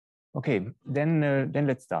Okay, then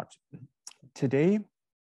let's start. Today,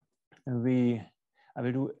 I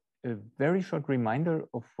will do a very short reminder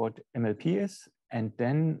of what MLP is, and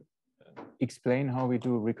then explain how we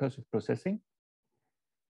do recursive processing.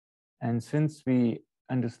 And since we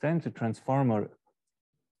understand the transformer,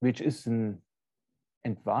 which is an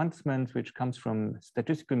advancement which comes from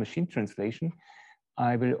statistical machine translation,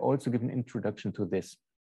 I will also give an introduction to this,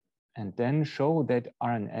 and then show that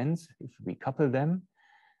RNNs, if we couple them,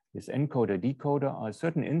 this encoder decoder, are a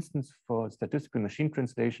certain instance for statistical machine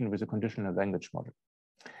translation with a conditional language model.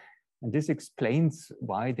 And this explains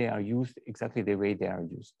why they are used exactly the way they are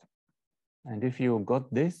used. And if you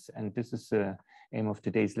got this, and this is the aim of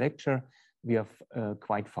today's lecture, we are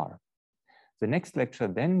quite far. The next lecture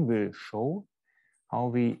then will show how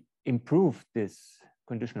we improve this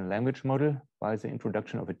conditional language model by the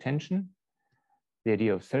introduction of attention, the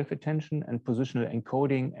idea of self-attention, and positional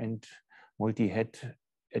encoding, and multi-head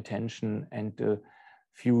attention, and a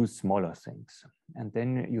few smaller things. And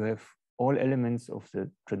then you have all elements of the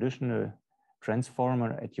traditional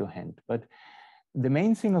transformer at your hand. But the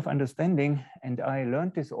main thing of understanding, and I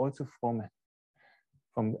learned this also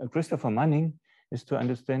from Christopher Manning, is to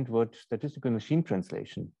understand what statistical machine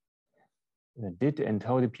translation did and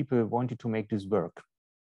how the people wanted to make this work.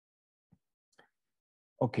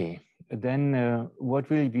 Okay, then what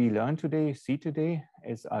will we learn today, see today?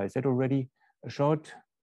 As I said already, a short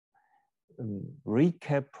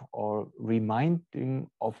recap or reminding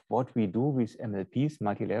of what we do with MLPs,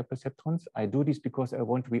 multi-layer perceptrons. I do this because I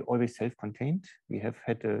want to be always self-contained. We have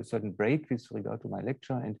had a certain break with regard to my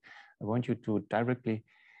lecture, and I want you to directly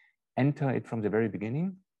enter it from the very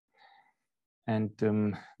beginning. And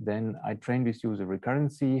then I train with you the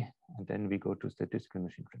recurrency, and then we go to statistical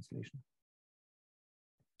machine translation.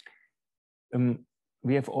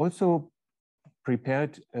 We have also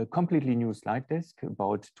prepared a completely new slide deck,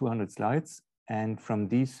 about 200 slides. And from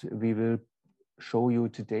these, we will show you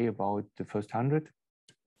today about the first 100.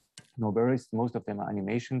 No worries, most of them are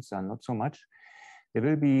animations, are not so much. They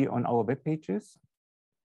will be on our web pages.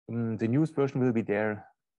 The news version will be there,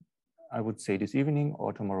 I would say, this evening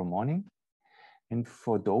or tomorrow morning. And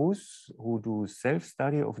for those who do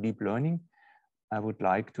self-study of deep learning, I would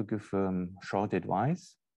like to give short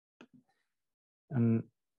advice.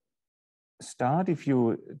 Start, if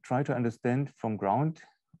you try to understand from ground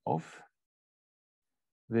off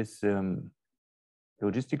with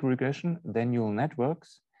logistic regression, then neural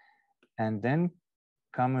networks, and then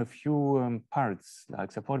come a few parts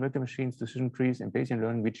like support vector machines, decision trees, and Bayesian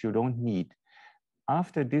learning, which you don't need.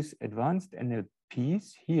 After this advanced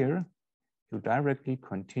NLPs here, you directly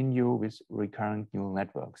continue with recurrent neural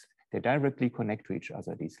networks. They directly connect to each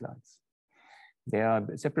other, these slides. They are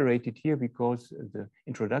separated here because the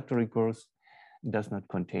introductory course does not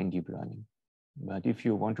contain deep learning. But if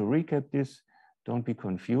you want to recap this, don't be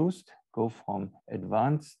confused. Go from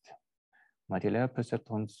advanced multi-layer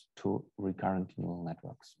perceptrons to recurrent neural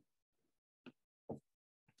networks.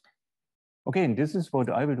 Okay, and this is what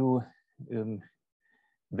I will do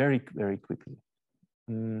very, very quickly.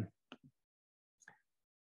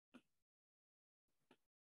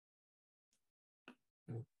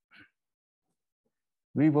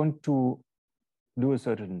 We want to do a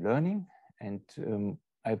certain learning, and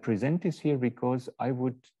I present this here because I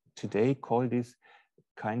would today call this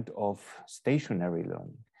kind of stationary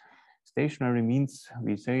learning. Stationary means,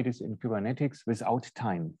 we say this in Kybernetics, without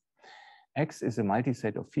time. X is a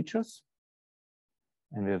multi-set of features,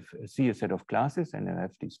 and we have C, a set of classes, and I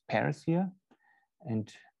have these pairs here.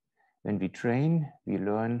 And when we train, we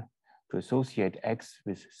learn to associate X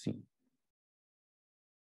with C.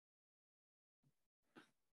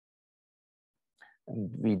 And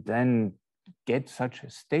we then get such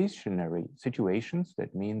stationary situations.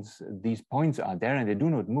 That means these points are there and they do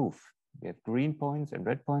not move. We have green points and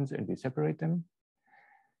red points, and we separate them.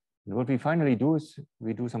 And what we finally do is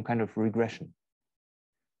we do some kind of regression.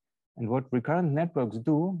 And what recurrent networks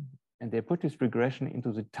do, and they put this regression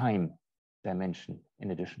into the time dimension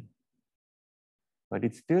in addition. But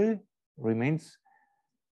it still remains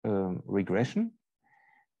regression,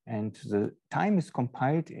 and the time is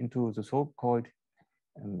compiled into the so-called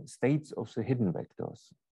states of the hidden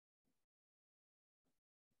vectors.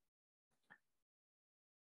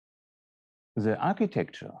 The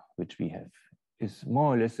architecture which we have is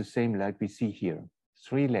more or less the same like we see here,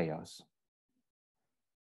 3 layers.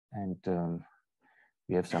 And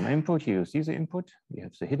we have some input, here you see the input, we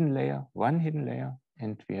have the hidden layer, one hidden layer,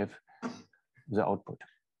 and we have the output.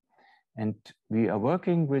 And we are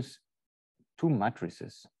working with 2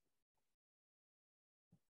 matrices.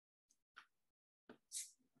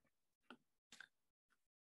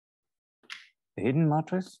 The hidden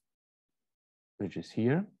matrix which is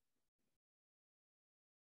here,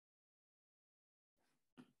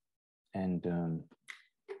 and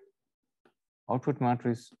output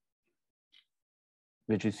matrix,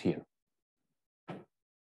 which is here.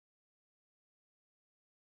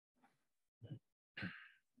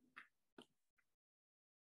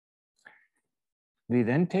 We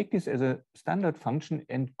then take this as a standard function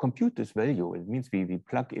and compute this value. It means we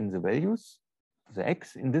plug in the values, the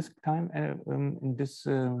x in this time, in this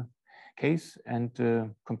case, and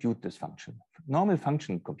compute this function. Normal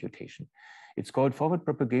function computation. It's called forward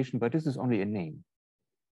propagation, but this is only a name.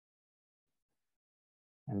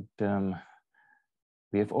 And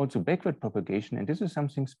we have also backward propagation, and this is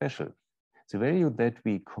something special. The value that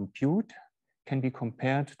we compute can be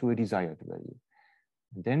compared to a desired value.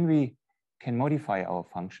 And then we can modify our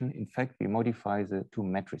function. In fact, we modify the two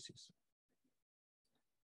matrices.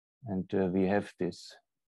 And we have this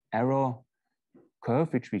arrow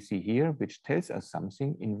curve, which we see here, which tells us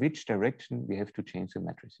something in which direction we have to change the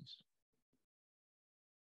matrices.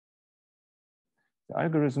 The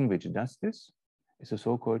algorithm which does this is a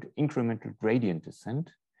so-called incremental gradient descent.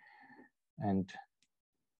 And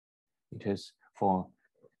it has 4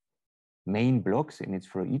 main blocks, and it's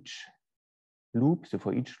for each loop. So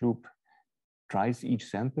for each loop, tries each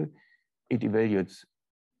sample, it evaluates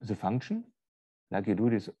the function, like you do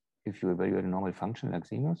this if you evaluate a normal function like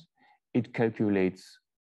sinus. It calculates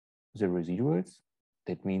the residuals,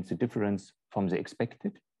 that means the difference from the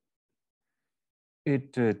expected.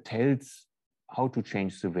 It tells how to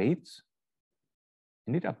change the weights,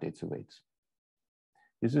 and it updates the weights.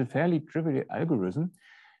 This is a fairly trivial algorithm,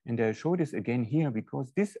 and I show this again here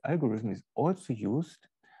because this algorithm is also used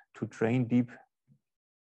to train deep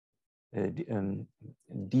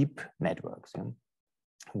networks. Yeah.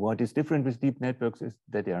 What is different with deep networks is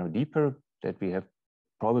that they are deeper, that we have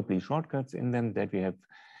probably shortcuts in them, that we have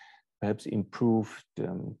perhaps improved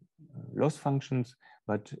loss functions,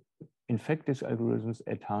 but in fact, this algorithms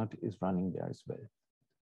at heart is running there as well.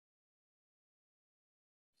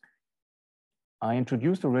 I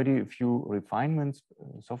introduced already a few refinements,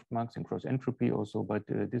 softmax and cross entropy also, but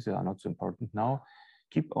these are not so important now.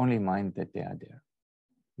 Keep only in mind that they are there.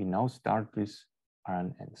 We now start with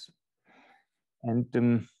RNNs.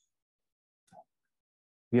 And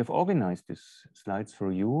we have organized these slides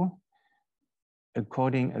for you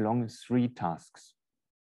along 3 tasks.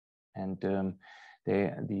 And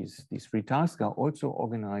these 3 tasks are also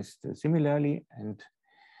organized similarly. And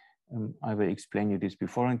I will explain you this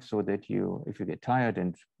beforehand so that you, if you get tired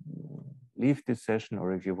and leave this session,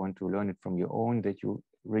 or if you want to learn it from your own, that you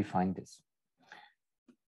refine this.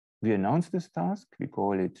 We announce this task. We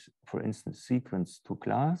call it, for instance, sequence to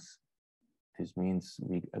class. This means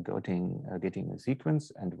we are getting a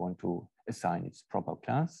sequence and want to assign its proper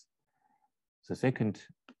class. The second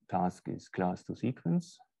task is class to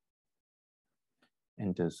sequence.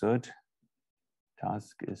 And the third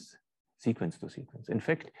task is sequence to sequence. In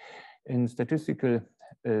fact, in statistical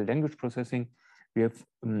language processing, we have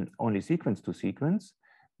only sequence to sequence,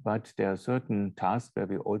 but there are certain tasks where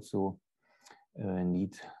we also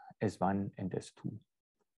need S1 and S2.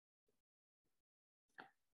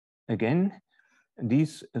 Again,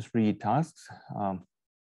 these 3 tasks are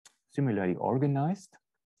similarly organized.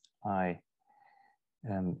 I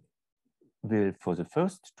will, for the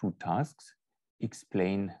first 2 tasks,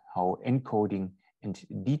 explain how encoding and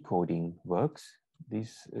decoding works.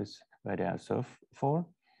 This is where they are served for.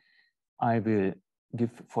 I will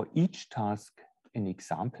give for each task an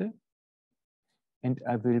example, and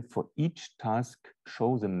I will for each task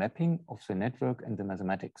show the mapping of the network and the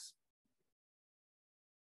mathematics.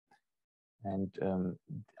 And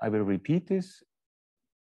I will repeat this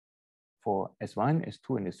for S1,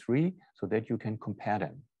 S2, and S3 so that you can compare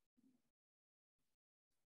them.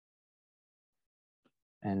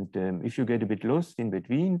 And if you get a bit lost in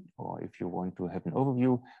between, or if you want to have an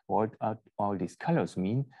overview, what all these colors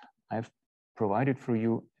mean, I've provided for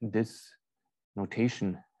you this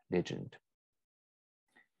notation legend.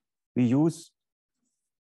 We use,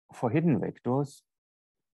 for hidden vectors,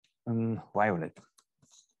 violet.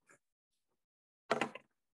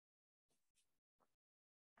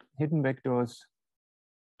 Hidden vectors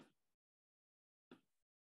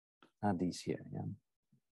are these here. Yeah.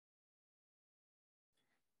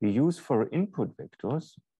 We use for input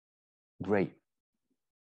vectors gray.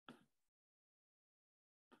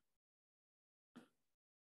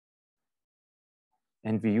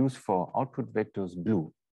 And we use for output vectors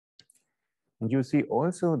blue. And you see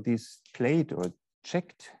also this plate or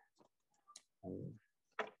checked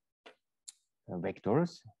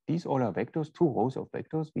vectors. These all are vectors, 2 rows of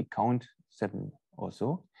vectors. We count 7 or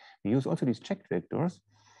so. We use also these checked vectors.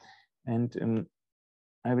 And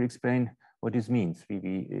I will explain what this means.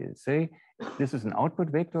 We say this is an output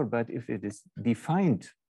vector, but if it is defined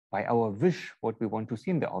by our wish what we want to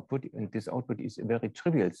see in the output, and this output is a very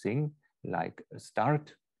trivial thing, like a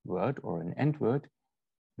start word or an end word,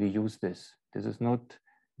 we use this. This is not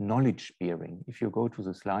knowledge bearing. If you go to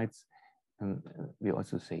the slides, we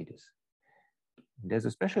also say this. There's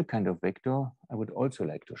a special kind of vector I would also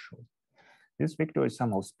like to show. This vector is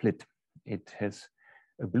somehow split. It has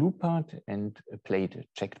a blue part and a plate, a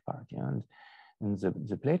checked part. Yeah? And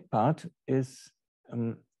the plate part is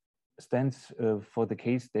stands for the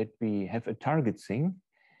case that we have a target thing,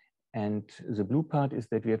 and the blue part is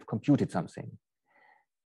that we have computed something.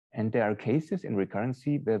 And there are cases in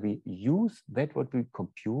recurrency where we use that what we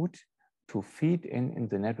compute to feed in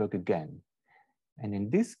the network again. And in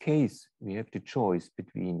this case, we have the choice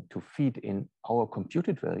between to feed in our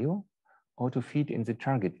computed value or to feed in the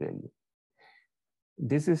target value.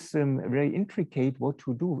 This is very intricate what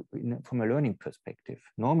to do from a learning perspective.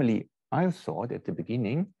 Normally, I thought at the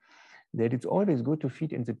beginning that it's always good to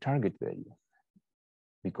feed in the target value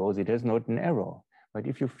because it has not an error. But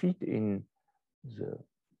if you feed in the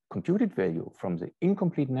computed value from the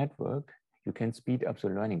incomplete network, you can speed up the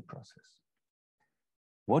learning process.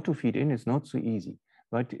 What to feed in is not so easy,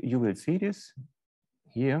 but you will see this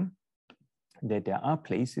here, that there are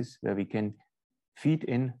places where we can feed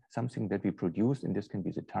in something that we produce, and this can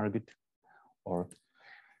be the target or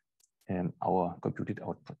our computed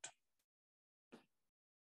output.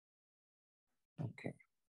 Okay.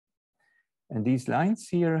 And these lines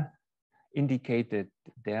here indicate that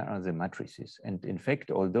there are the matrices. And in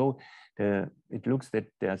fact, although it looks that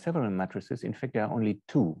there are several matrices, in fact, there are only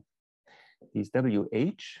two. These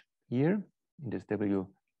WH here, and this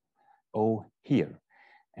WO here.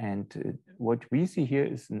 And what we see here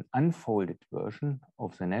is an unfolded version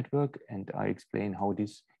of the network, and I explain how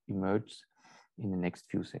this emerges in the next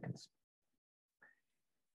few seconds.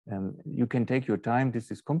 You can take your time. This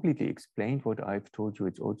is completely explained, what I've told you.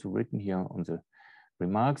 It's also written here on the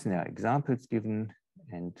remarks, and there are examples given,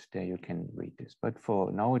 and there you can read this. But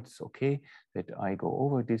for now, it's okay that I go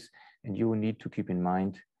over this, and you need to keep in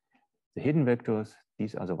mind the hidden vectors.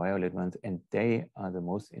 These are the violet ones, and they are the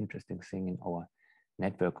most interesting thing in our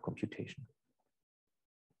network computation.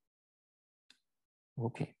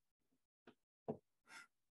 Okay.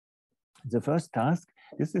 The first task,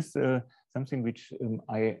 this is something which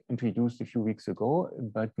I introduced a few weeks ago,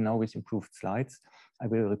 but now with improved slides, I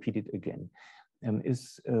will repeat it again.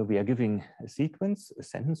 We are giving a sequence, a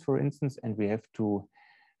sentence, for instance, and we have to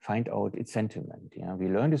find out its sentiment. Yeah, we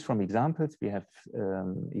learn this from examples. We have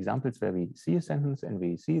examples where we see a sentence and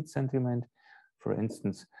we see its sentiment. For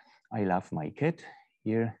instance, I love my cat.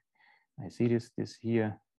 Here, I see this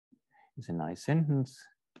here is a nice sentence,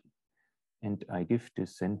 and I give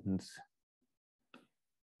this sentence,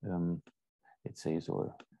 let's say, so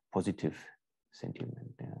a positive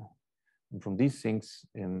sentiment. Yeah. And from these things,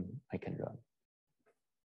 I can learn.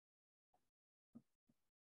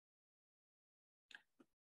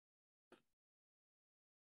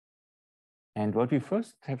 And what we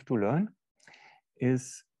first have to learn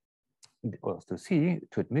is, or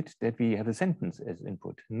to admit that we have a sentence as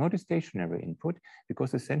input, not a stationary input,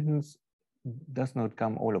 because a sentence does not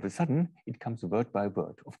come all of a sudden, it comes word by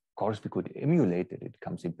word. Of course, we could emulate it, it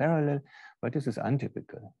comes in parallel, but this is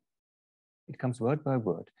untypical. It comes word by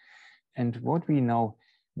word. And what we now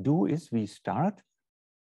do is we start,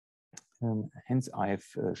 hence I've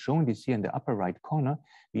shown this here in the upper right corner,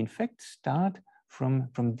 we in fact start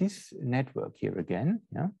from this network here again,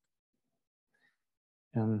 yeah?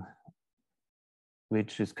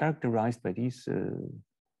 Which is characterized by these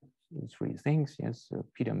three things, yes,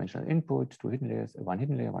 p-dimensional input, two hidden layers, one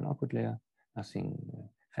hidden layer, one output layer, nothing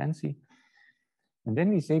fancy. And then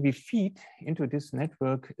we say we feed into this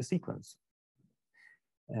network a sequence.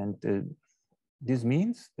 And this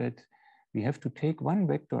means that we have to take one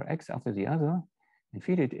vector x after the other and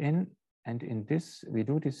feed it in. And in this, we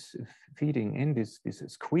do this feeding in, this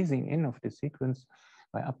squeezing in of the sequence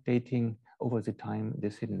by updating over the time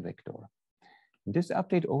this hidden vector. This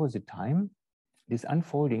update over the time, this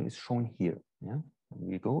unfolding is shown here. Yeah?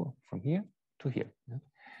 We go from here to here. Yeah?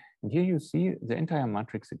 And here you see the entire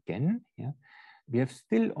matrix again. Yeah? We have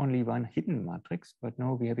still only one hidden matrix, but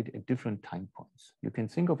now we have it at different time points. You can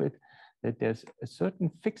think of it that there's a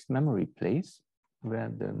certain fixed memory place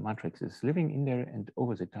where the matrix is living in there, and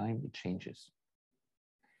over the time it changes.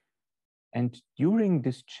 And during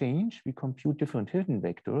this change, we compute different hidden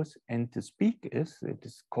vectors, and the speak is, it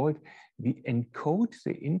is called, we encode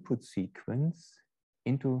the input sequence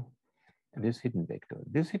into this hidden vector.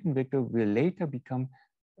 This hidden vector will later become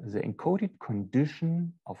the encoded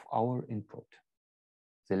condition of our input.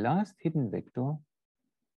 The last hidden vector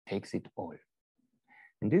takes it all.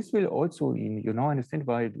 And this will also, you now understand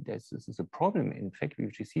why this is a problem, in fact,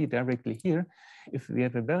 which you see directly here. If we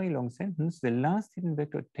have a very long sentence, the last hidden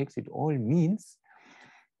vector takes it all means,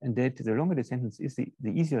 and that the longer the sentence is, the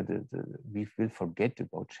easier we will forget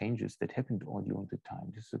about changes that happened all during the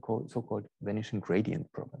time. This is a so-called vanishing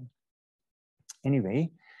gradient problem.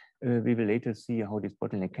 Anyway, we will later see how this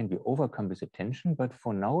bottleneck can be overcome with attention, but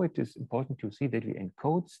for now it is important to see that we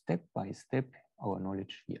encode step by step our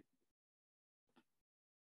knowledge here.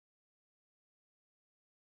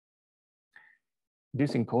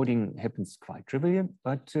 This encoding happens quite trivially,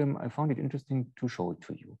 but I found it interesting to show it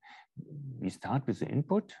to you. We start with the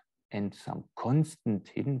input and some constant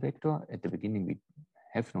hidden vector. At the beginning, we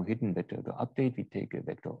have no hidden vector to update. We take a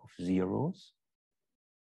vector of zeros.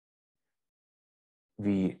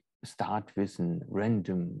 We start with a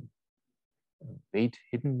random weight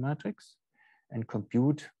hidden matrix and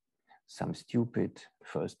compute some stupid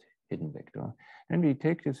first hidden vector. And we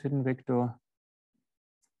take this hidden vector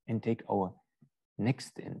and take our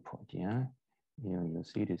next input, yeah? You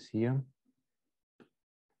see this here.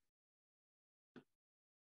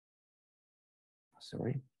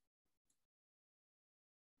 Sorry.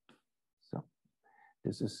 So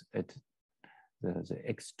this is at the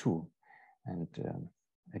x2. And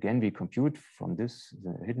again, we compute from this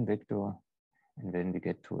the hidden vector, and then we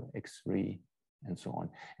get to x3 and so on.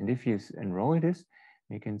 And if you enroll this,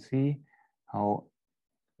 we can see how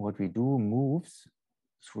what we do moves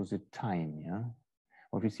through the time, yeah?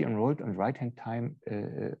 What we see enrolled on the right-hand time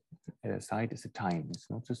side is the time, it's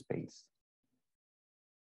not the space.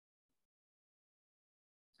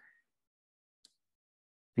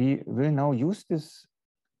 We will now use this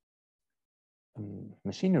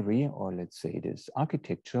machinery, or let's say this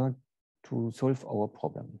architecture, to solve our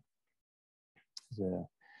problem. We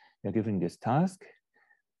are given this task.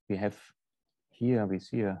 We have here, we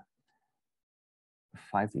see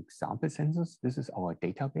 5 example sentences. This is our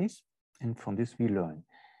database, and from this we learn.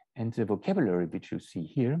 And the vocabulary which you see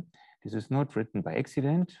here, this is not written by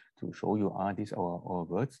accident to show you, these are our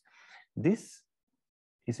words. This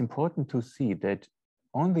is important to see that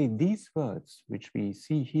only these words which we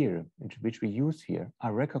see here, which we use here,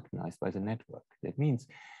 are recognized by the network. That means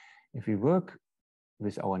if we work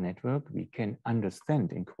with our network, we can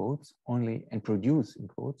understand, in quotes, only, and produce, in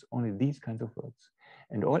quotes, only these kinds of words.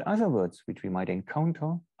 And all other words which we might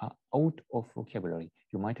encounter are out of vocabulary.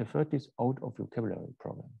 You might have heard this out of vocabulary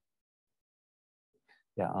problem.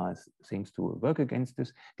 There are things to work against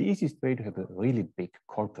this. The easiest way to have a really big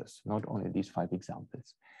corpus, not only these 5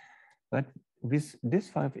 examples. But with these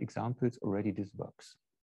 5 examples, already this works.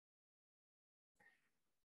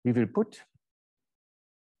 We will put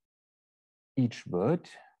each word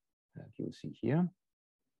that you see here.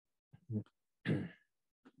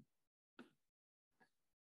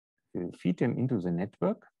 We'll feed them into the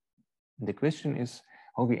network. And the question is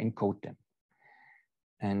how we encode them.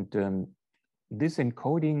 And this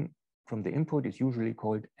encoding from the input is usually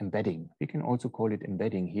called embedding. We can also call it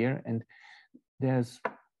embedding here. And there's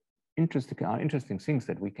interesting things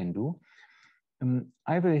that we can do.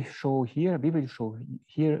 I will show here, we will show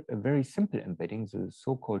here a very simple embedding, the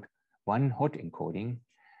so-called one-hot encoding.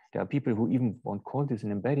 There are people who even won't call this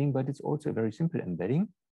an embedding, but it's also a very simple embedding.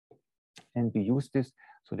 And we use this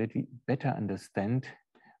so that we better understand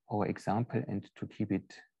our example and to keep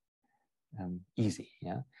it easy,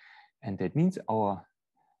 yeah? And that means our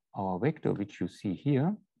vector, which you see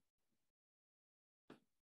here,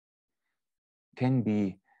 can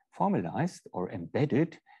be formalized or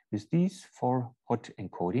embedded with these 4 hot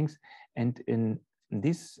encodings. And in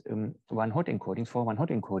this one hot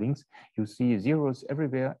encodings, you see zeros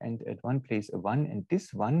everywhere and at one place a 1. And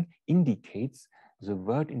this 1 indicates the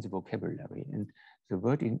word in the vocabulary. And the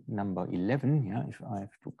word in number 11, yeah, if I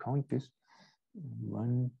have to count this,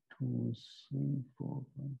 1, 2, 3, 4,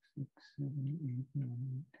 5, 6, 7, 8,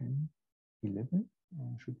 9, 10, 11,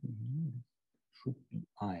 should be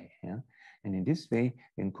I, yeah? And in this way,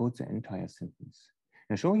 we encode the entire sentence.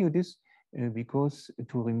 I show you this because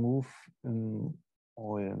to remove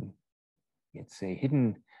all, let's say,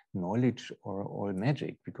 hidden knowledge or all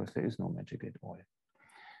magic, because there is no magic at all.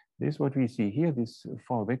 This is what we see here. These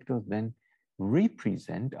 4 vectors then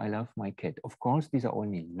represent I love my cat. Of course, these are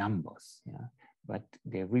only numbers, yeah, but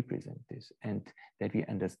they represent this. And that we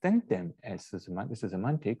understand them as the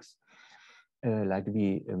semantics, like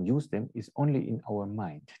we use them, is only in our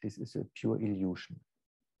mind. This is a pure illusion.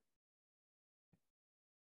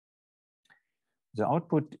 The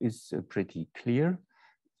output is pretty clear.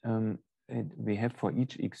 And we have for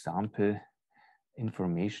each example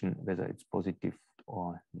information whether it's positive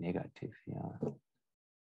or negative. Yeah.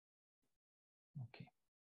 Okay.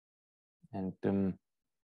 And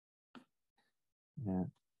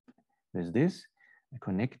with this, I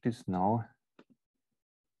connect this now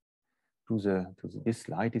to this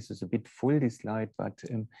slide. This is a bit full, this slide, but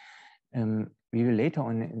we will later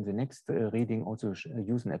on in the next reading also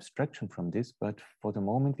use an abstraction from this. But for the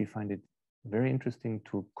moment, we find it very interesting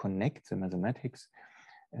to connect the mathematics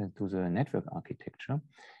to the network architecture.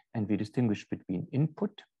 And we distinguish between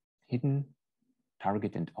input, hidden,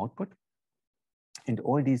 target, and output. And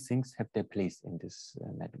all these things have their place in this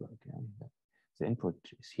network. Yeah. The input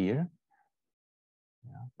is here,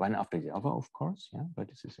 yeah, one after the other, of course, yeah, but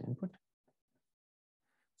this is the input.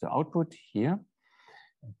 The output here.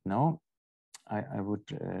 And now I would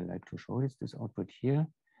like to show this. This output here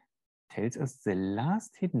tells us the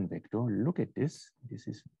last hidden vector. Look at this. This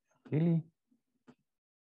is really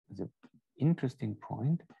the interesting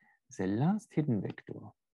point. The last hidden vector,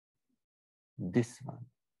 this one,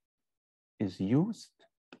 is used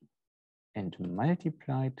and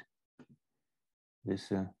multiplied with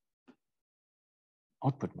the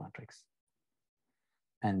output matrix.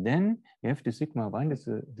 And then we have the sigma 1, this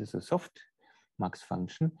is a soft max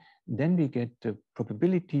function. Then we get the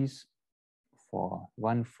probabilities for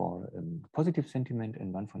one for positive sentiment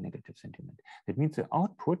and one for negative sentiment. That means the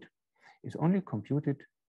output is only computed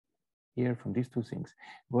here from these two things.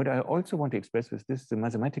 What I also want to express with this, the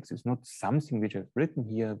mathematics is not something which I've written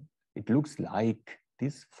here. It looks like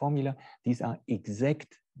this formula. These are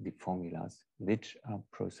exact the formulas which are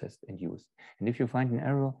processed and used. And if you find an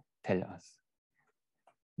error, tell us.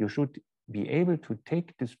 You should be able to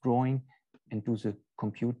take this drawing and do the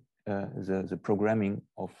the programming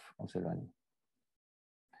of the learning.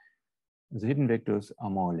 The hidden vectors are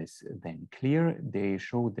more or less then clear. They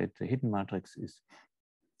show that the hidden matrix is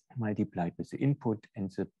multiplied with the input and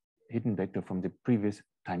the hidden vector from the previous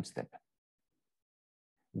time step.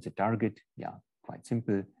 And the target, yeah, quite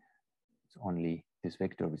simple. It's only this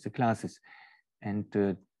vector with the classes. And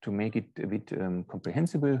to make it a bit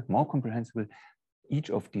comprehensible, more comprehensible, each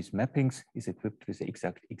of these mappings is equipped with the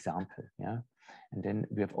exact example. Yeah, and then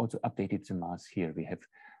we have also updated the mass here. We have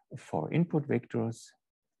 4 input vectors,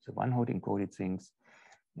 the one-hot encoded things.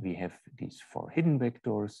 We have these 4 hidden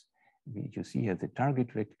vectors. You see here the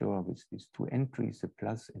target vector with these 2 entries, the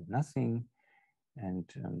plus and nothing. And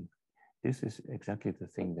this is exactly the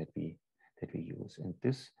thing that we use. And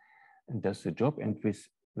this does the job. And with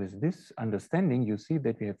this understanding, you see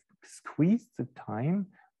that we have squeezed the time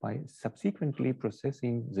by subsequently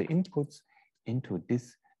processing the inputs into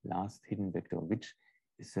this last hidden vector, which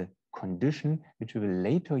is a condition which we will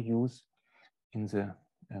later use in the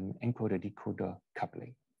encoder-decoder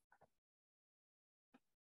coupling.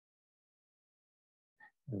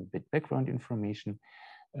 A bit background information.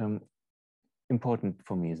 Important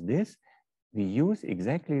for me is this. We use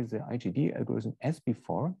exactly the IGD algorithm as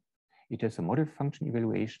before. It has a model function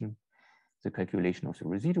evaluation, the calculation of the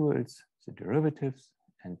residuals, the derivatives,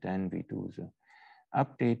 and then we do the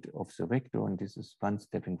update of the vector, and this is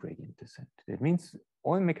one-step in gradient descent. That means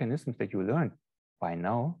all mechanisms that you learned by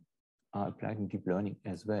now are applied in deep learning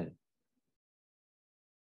as well.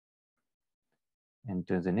 And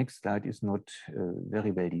the next slide is not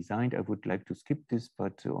very well designed. I would like to skip this,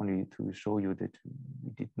 but only to show you that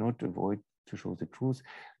we did not avoid to show the truth.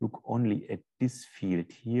 Look only at this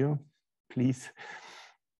field here, please.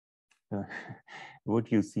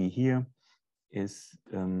 What you see here is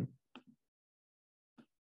the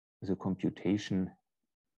computation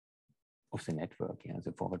of the network, yeah,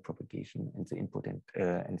 the forward propagation and the input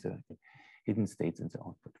and the hidden states and the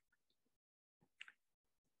output.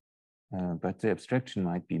 But the abstraction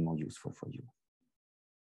might be more useful for you.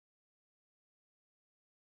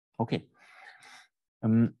 Okay.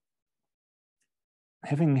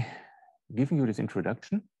 Having given you this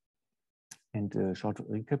introduction and a short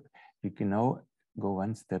recap, we can now go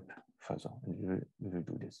one step further, and we will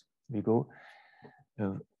do this. We go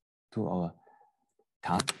to our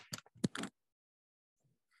task.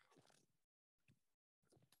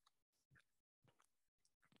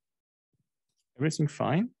 Everything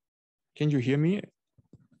fine? Can you hear me?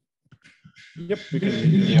 Yep, we can hear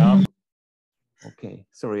you. Yeah. Okay,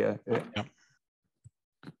 sorry. Yeah.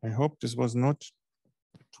 I hope this was not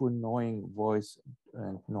too annoying voice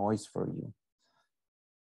and noise for you.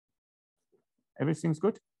 Everything's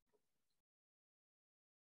good?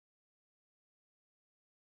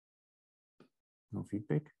 No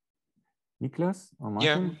feedback? Niklas or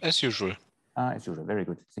Martin? Yeah, as usual. As usual, very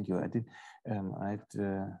good. Thank you. I did. I had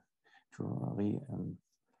to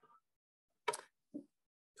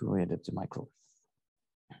readapt the micro.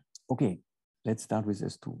 Okay. let's start with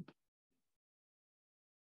S2.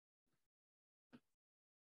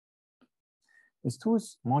 S2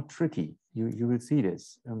 is more tricky. You will see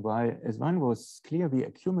this. And while S1 was clear, we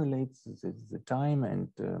accumulate the time and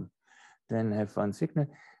then have one signal.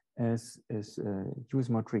 S2 is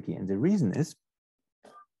more tricky. And the reason is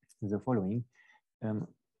the following. The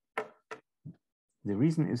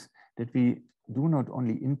reason is that we do not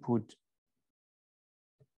only input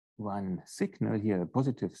one signal here, a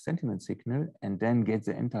positive sentiment signal, and then get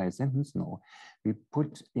the entire sentence. No, we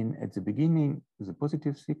put in at the beginning the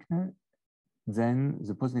positive signal, then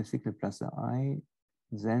the positive signal plus the I,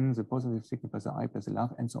 then the positive signal plus the I plus the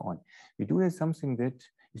love, and so on. We do this something that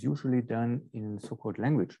is usually done in so-called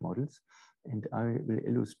language models, and I will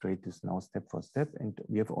illustrate this now step for step, and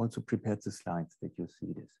we have also prepared the slides that you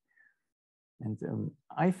see this. And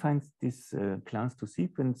I find this class to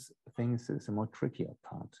sequence things is a more trickier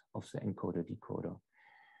part of the encoder-decoder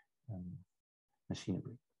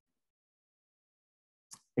machinery.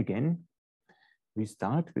 Again, we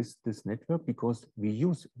start with this network because we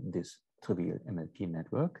use this trivial MLP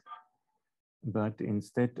network. But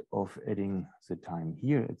instead of adding the time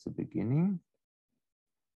here at the beginning,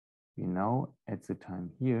 we now add the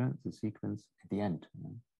time here, the sequence at the end.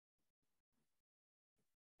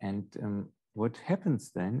 And what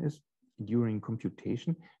happens then is during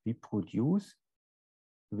computation, we produce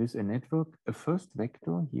with a network a first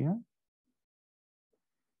vector here.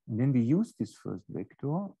 And then we use this first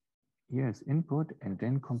vector here as input and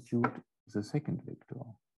then compute the second vector.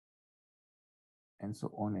 And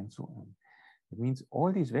so on and so on. It means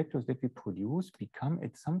all these vectors that we produce become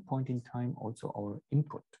at some point in time also our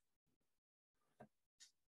input.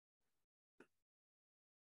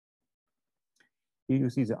 Here you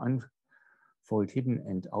see the unfold hidden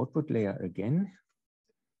and output layer again.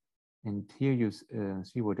 And here you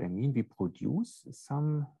see what I mean. We produce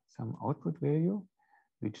some output value,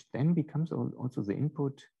 which then becomes also the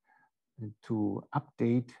input to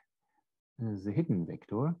update the hidden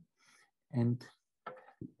vector. And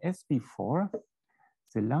as before,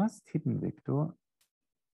 the last hidden vector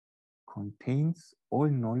contains all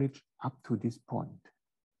knowledge up to this point.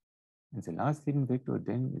 And the last hidden vector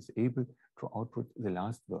then is able to output the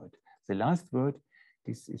last word. The last word,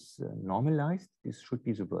 this is normalized. This should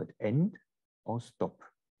be the word end or stop.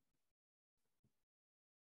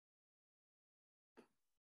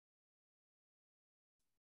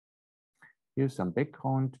 Here's some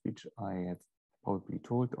background, which I have probably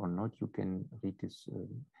told or not. You can read this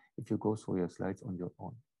if you go through your slides on your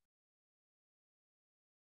own.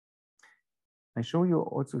 I show you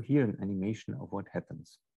also here an animation of what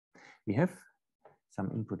happens. We have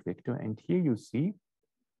some input vector, and here you see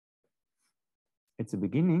at the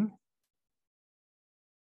beginning,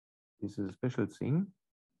 this is a special thing.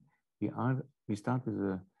 We start with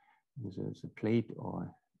a plate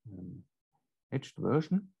or etched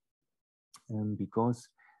version, because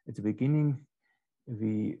at the beginning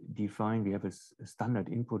we have a standard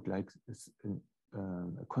input like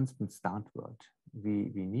a constant start word.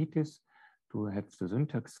 We need this to have the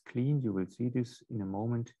syntax clean. You will see this in a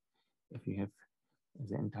moment if we have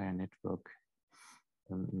the entire network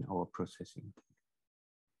in our processing.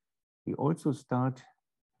 We also start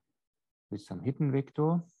with some hidden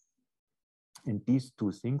vector, and these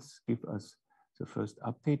two things give us the first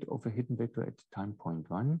update of a hidden vector at time point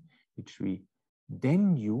 1, which we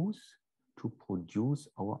then use to produce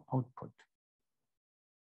our output.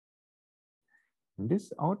 And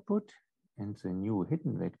this output and the new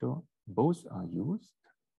hidden vector both are used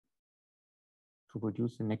to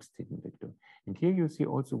produce the next hidden vector. And here you see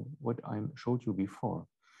also what I showed you before.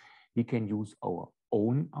 We can use our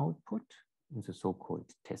own output in the so-called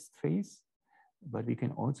test phase, but we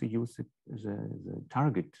can also use the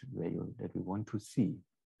target value that we want to see.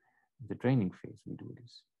 In the training phase, we do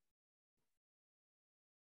this.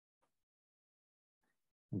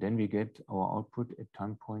 And then we get our output at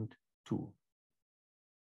time point 2.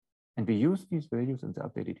 And we use these values and the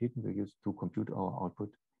updated hidden values to compute our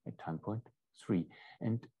output at time point 3.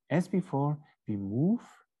 And as before, we move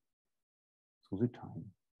through the time.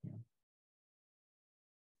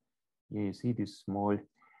 Here you see this small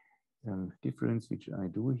difference which I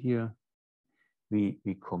do here. We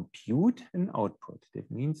compute an output. That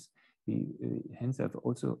means hence I've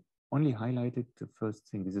also only highlighted the first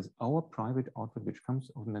thing. This is our private output which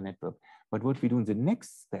comes on the network. But what we do in the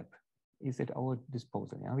next step is at our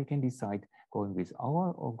disposal. Yeah? We can decide going with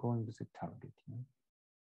our or going with the target. Yeah?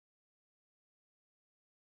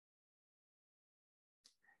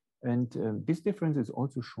 And this difference is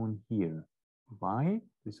also shown here. Why?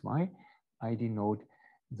 This is why I denote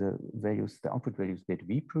the values, the output values that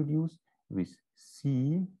we produce with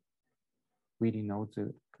C, we denote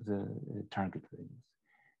the target values.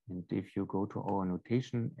 And if you go to our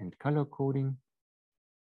notation and color coding,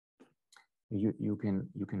 you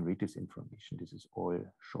can read this information. This is all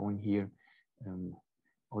shown here.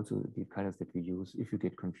 Also the colors that we use. If you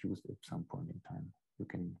get confused at some point in time, you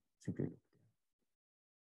can simply look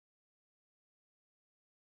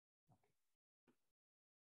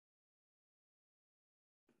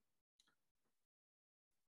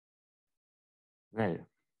there.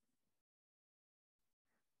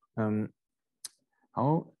 Well,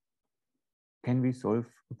 how can we solve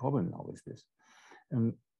a problem now with this?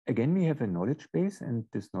 Again, we have a knowledge base, and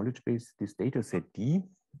this knowledge base, this data set D,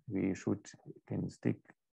 we can stick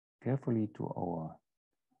carefully to our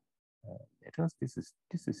letters. This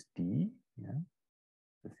is D, yeah,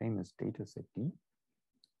 the famous data set D.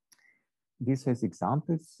 This has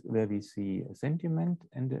examples where we see a sentiment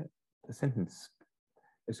and a sentence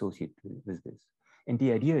associated with this. And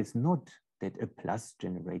the idea is not that a plus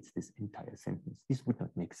generates this entire sentence. This would not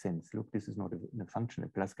make sense. Look, this is not a function. A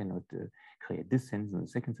plus cannot create this sentence and the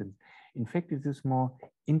second sentence. In fact, it is more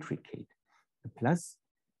intricate. A plus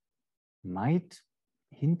might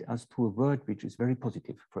hint us to a word which is very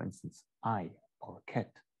positive, for instance, I or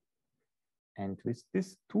cat. And with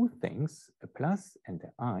these two things, a plus and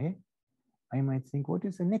the I might think, what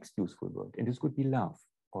is the next useful word? And this could be love,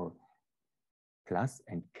 or plus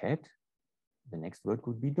and cat, the next word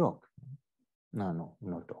could be dog. No,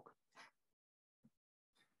 not dog.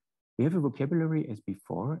 We have a vocabulary as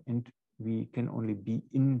before, and we can only be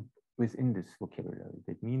within this vocabulary.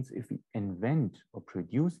 That means if we invent or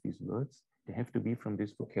produce these words, they have to be from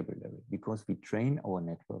this vocabulary, because we train our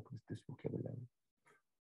network with this vocabulary.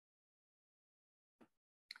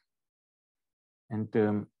 And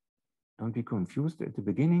don't be confused at the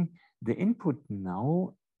beginning. The input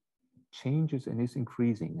now changes and is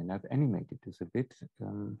increasing, and I've animated this a bit.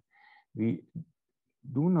 We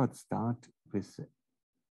do not start with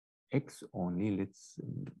X only. Let's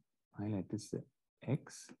highlight this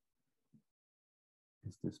X.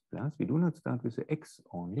 Is this plus? We do not start with the X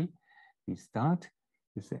only. We start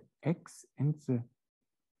with the X and the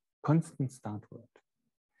constant start word.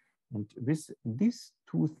 And with these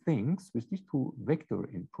two things, with these two vector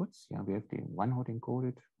inputs, yeah, we have the one hot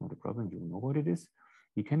encoded, not a problem, you know what it is.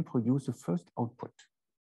 We can produce the first output.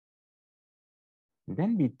 And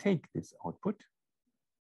then we take this output.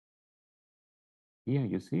 Here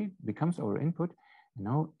you see, becomes our input. And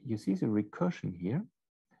now you see the recursion here,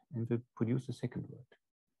 and we produce the second word,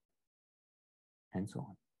 and so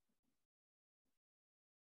on.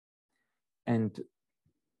 And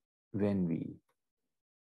when we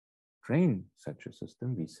train such a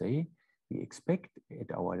system, we say we expect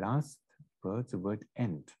at our last word the word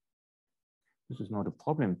end. This is not a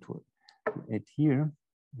problem to add here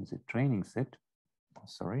in the training set. Oh,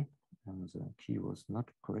 sorry, the key was not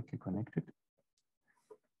correctly connected.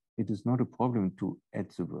 It is not a problem to add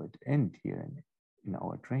the word end here in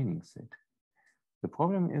our training set. The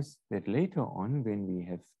problem is that later on, when we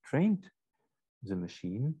have trained the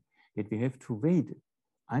machine, that we have to wait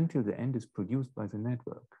until the end is produced by the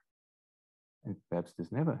network. And perhaps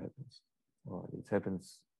this never happens, or it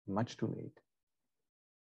happens much too late.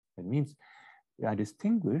 That means we are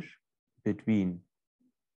distinguish between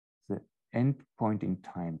the end point in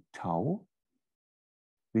time tau,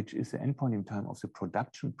 which is the end point in time of the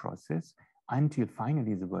production process until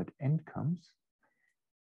finally the word end comes,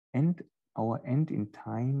 and our end in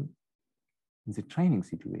time in the training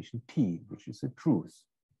situation T, which is the truth.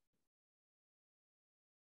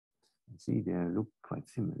 You see, they look quite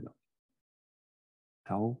similar.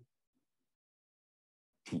 Tau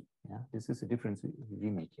T. Yeah, this is a difference we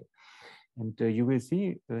make here. And you will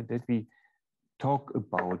see that we talk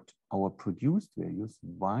about our produced values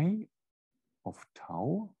Y of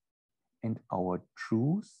tau and our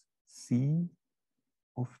truth C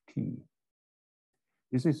of T.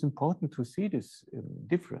 This is important to see this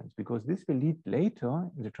difference, because this will lead later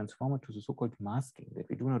in the transformer to the so-called masking, that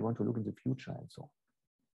we do not want to look in the future and so on.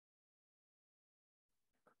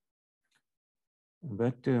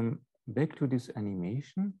 But back to this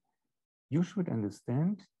animation, you should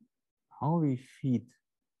understand how we feed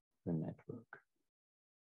the network.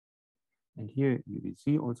 And here you will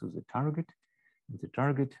see also the target. And the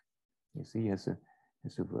target, you see, has a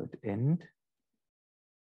word end.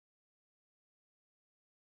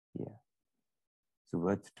 Here. The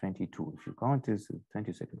word 22. If you count this,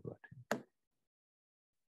 22nd word.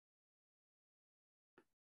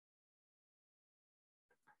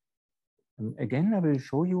 And again, I will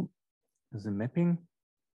show you the mapping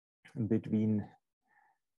between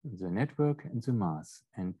the network and the mass.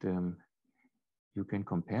 And you can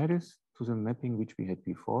compare this to the mapping which we had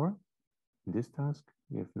before. In this task,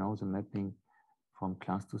 we have now the mapping from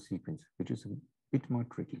class to sequence, which is a bit more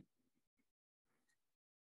tricky.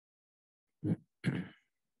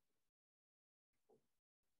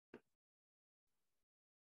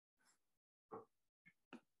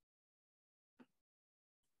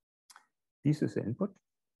 This is the input.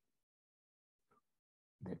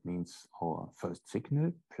 That means our first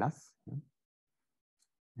signal plus.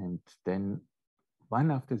 And then one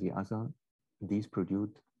after the other, these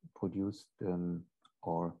produced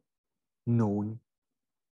or known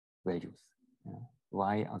values.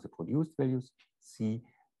 Y are the produced values, C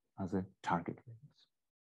are the target values.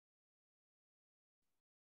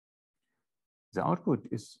 The output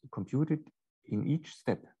is computed in each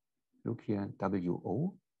step. Look here,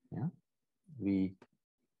 WO. Yeah, we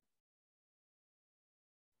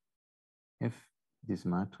have this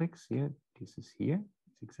matrix here. This is here.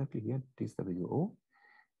 It's exactly here. This WO,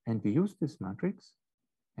 and we use this matrix,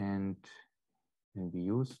 and we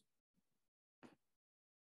use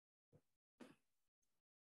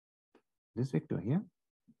this vector here.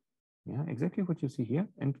 Yeah, exactly what you see here,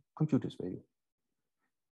 and compute this value.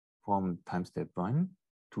 From time step 1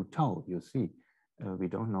 to tau, you see, we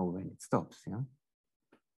don't know when it stops. Yeah.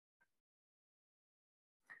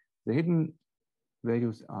 The hidden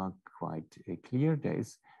values are quite clear. There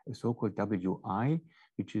is a so-called WI,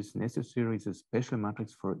 which is necessary. It's a special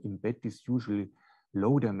matrix for embed this usually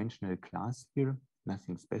low-dimensional class here.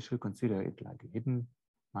 Nothing special. Consider it like a hidden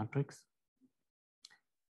matrix.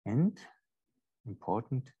 And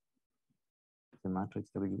important, the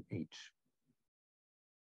matrix WH.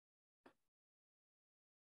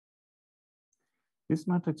 This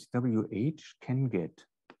matrix WH can get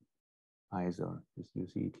either, as you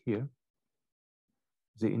see it here,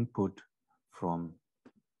 the input from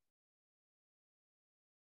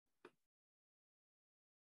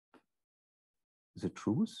the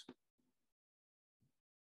truth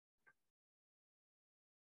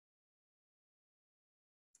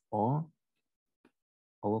or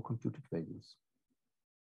our computed values.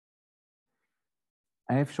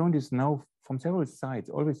 I have shown this now from several sides,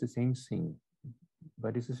 always the same thing.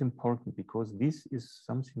 But this is important because this is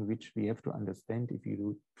something which we have to understand if you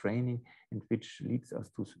do training, and which leads us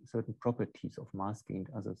to certain properties of masking and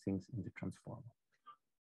other things in the transformer.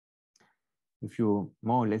 If you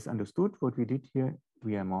more or less understood what we did here,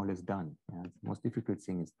 we are more or less done. Yeah, the most difficult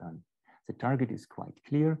thing is done. The target is quite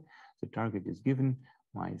clear. The target is given,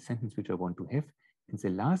 my sentence which I want to have, and the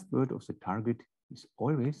last word of the target is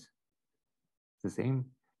always the same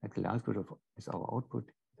like the last word of is our output,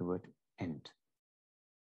 the word end.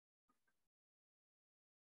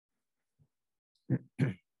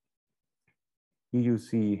 Here you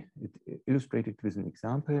see it illustrated with an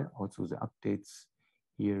example, also the updates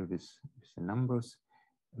here with the numbers.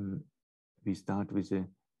 We start with the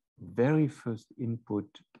very first input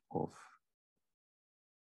of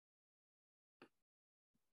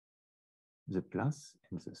the plus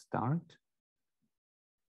and the start,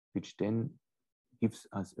 which then gives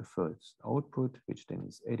us a first output, which then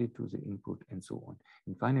is added to the input and so on.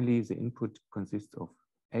 And finally, the input consists of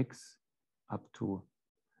x up to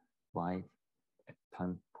y at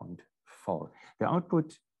time point 4. The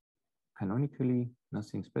output, canonically,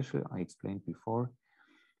 nothing special, I explained before.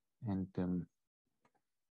 And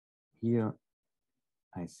here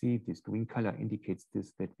I see this green color indicates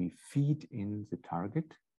this, that we feed in the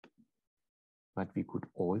target, but we could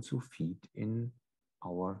also feed in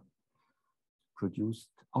our produced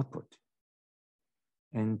output.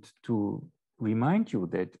 And to remind you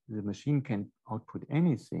that the machine can output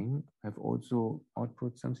anything, I've also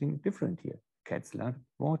output something different here. Cats love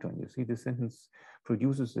water. And you see the sentence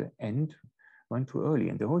produces the end one too early,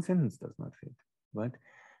 and the whole sentence does not fit. But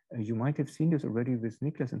you might have seen this already with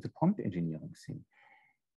Niklas and the prompt engineering thing.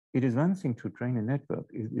 It is one thing to train a network.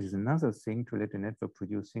 It is another thing to let the network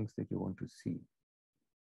produce things that you want to see.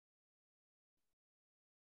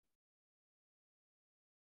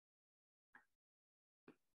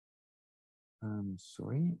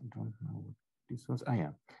 Sorry, I don't know what this was. Ah,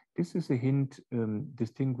 yeah. This is a hint,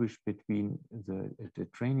 distinguish between the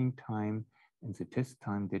training time and the test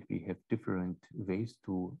time, that we have different ways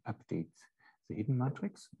to update the hidden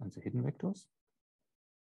matrix and the hidden vectors.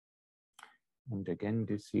 And again,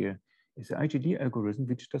 this here is the IGD algorithm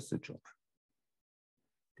which does the job.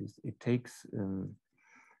 It takes the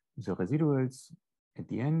residuals at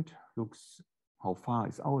the end, looks how far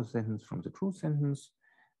is our sentence from the true sentence,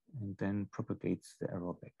 and then propagates the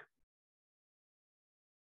error back.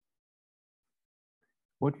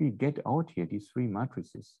 What we get out here, these three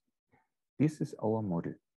matrices, this is our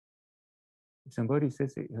model. If somebody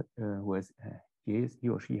says he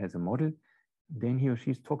or she has a model, then he or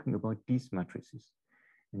she is talking about these matrices.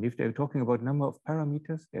 And if they're talking about number of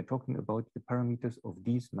parameters, they're talking about the parameters of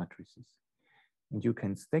these matrices. And you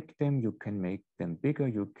can stack them, you can make them bigger,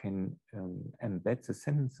 you can embed the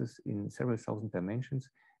sentences in several thousand dimensions.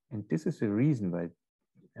 And this is the reason why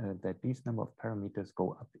that these number of parameters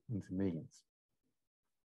go up in the millions.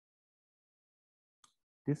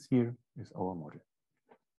 This here is our model.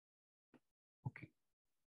 Okay.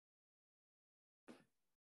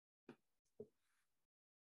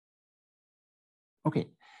 Okay,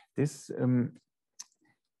 this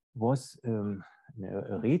was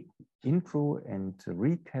a intro and a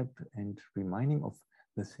recap and reminding of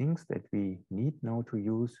the things that we need now to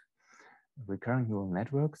use recurrent neural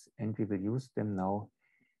networks, and we will use them now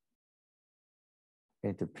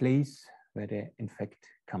at the place where they in fact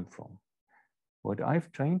come from. What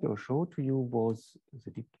I've trained or showed to you was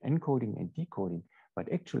the encoding and decoding,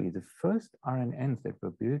 but actually the first RNNs that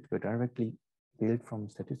were built were directly built from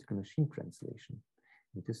statistical machine translation.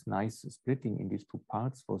 And this nice splitting in these two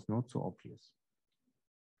parts was not so obvious.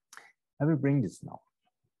 I will bring this now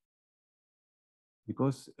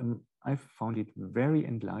because I found it very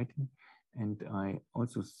enlightening, and I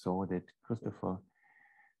also saw that Christopher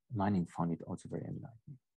Manning found it also very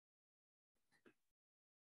enlightening.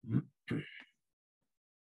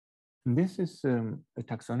 This is a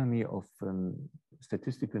taxonomy of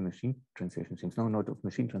statistical machine translation things. No, not of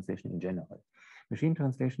machine translation in general. Machine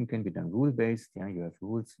translation can be done rule-based. Yeah, you have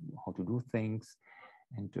rules how to do things.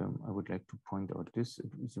 And I would like to point out this.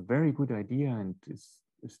 It's a very good idea, and it's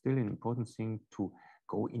still an important thing to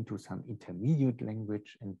go into some intermediate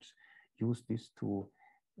language and use this to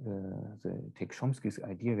take Chomsky's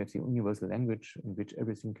idea that's the universal language in which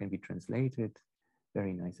everything can be translated.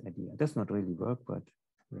 Very nice idea. It does not really work, but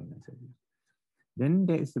very nice idea. Then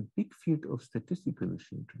there is a big field of statistical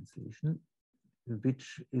machine translation,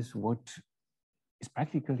 which is what is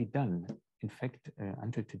practically done, in fact,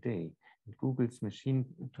 until today. Google's machine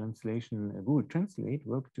translation, Google Translate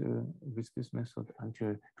worked with this method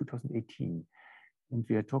until 2018. And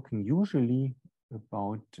we are talking usually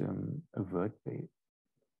about a word-based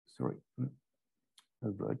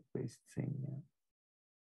thing. Yeah.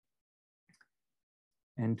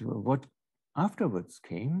 And what afterwards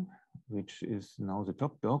came, which is now the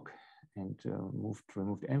top dog and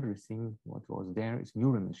removed everything what was there, is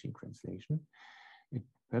neural machine translation.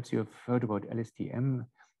 Perhaps you have heard about LSTM,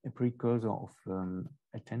 a precursor of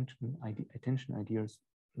attention ideas,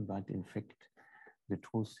 but in fact, the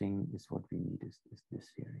true thing is what we need is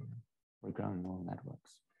this here, recurrent neural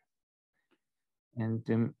networks.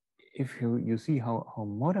 And if you see how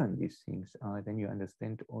modern these things are, then you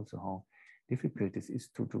understand also how difficult this is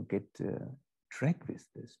to get track with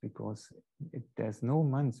this, because there's no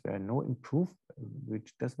months where no improvement,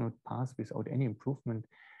 which does not pass without any improvement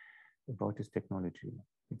about this technology.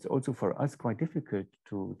 It's also for us quite difficult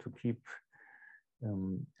to keep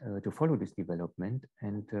to follow this development,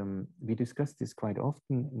 and we discussed this quite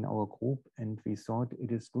often in our group, and we thought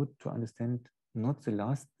it is good to understand not the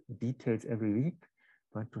last details every week,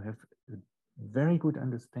 but to have a very good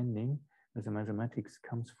understanding where the mathematics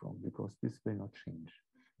comes from, because this will not change.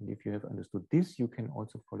 And if you have understood this, you can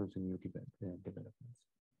also follow the new developments.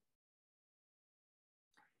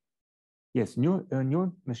 Yes,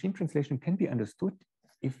 new machine translation can be understood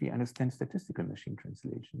if we understand statistical machine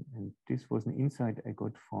translation. And this was an insight I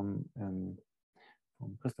got from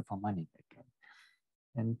Christopher Manning again.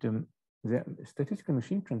 And the statistical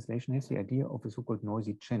machine translation has the idea of a so-called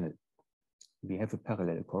noisy channel. We have a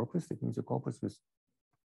parallel corpus, that means a corpus with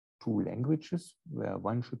two languages where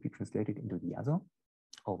one should be translated into the other,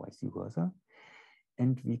 or vice versa.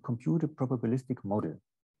 And we compute a probabilistic model,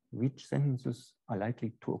 which sentences are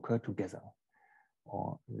likely to occur together.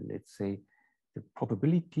 Or let's say the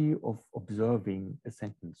probability of observing a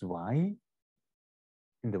sentence Y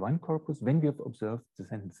in the one corpus when we have observed the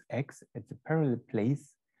sentence X at the parallel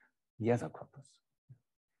place, the other corpus.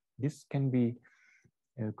 This can be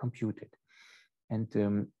computed. And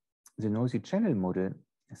the noisy channel model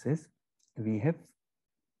says we have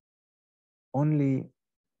only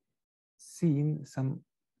seen some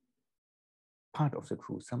part of the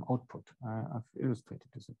truth, some output. I've illustrated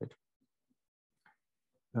this a bit.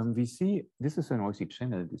 We see, this is a noisy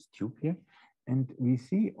channel, this tube here, and we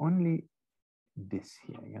see only this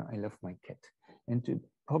here. Yeah, I love my cat. And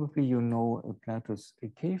probably you know Plato's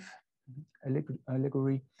cave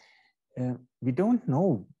allegory. We don't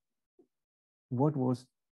know what was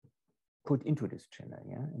put into this channel.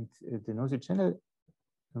 Yeah, and the noisy channel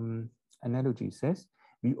analogy says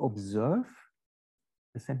we observe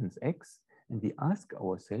the sentence X and we ask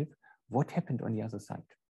ourselves what happened on the other side.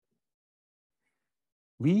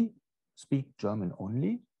 We speak German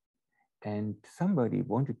only, and somebody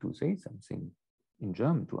wanted to say something in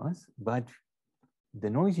German to us, but the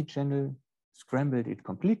noisy channel scrambled it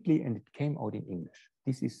completely and it came out in English.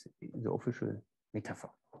 This is the official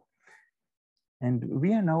metaphor. And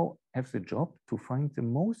we are now have the job to find the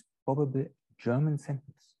most probable German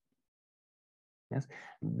sentence. Yes,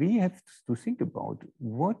 we have to think about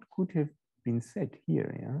what could have been said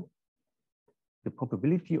here. Yeah? The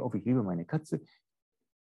probability of ich liebe meine Katze.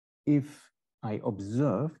 If I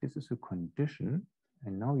observe, this is a condition,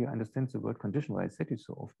 and now you understand the word condition, why I said it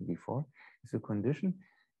so often before, it's a condition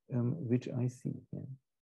which I see. Yeah?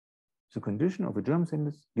 The condition of a German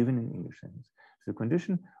sentence given in English sentence. The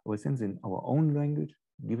condition of a sentence in our own language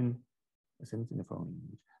given a sentence in a foreign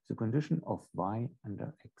language. The condition of y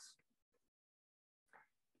under x.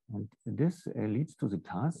 And this leads to the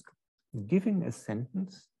task, giving a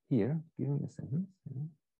sentence here, giving a sentence. Yeah.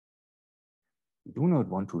 We do not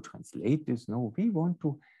want to translate this. No, we want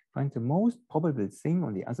to find the most probable thing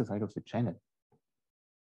on the other side of the channel.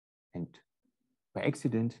 And by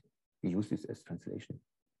accident, we use this as translation.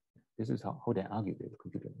 This is how they argue with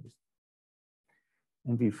computer linguists.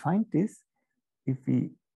 And we find this if we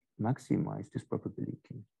maximize this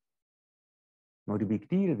probability. Not a big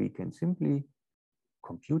deal. We can simply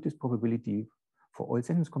compute this probability for all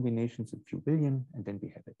sentence combinations, a few billion, and then we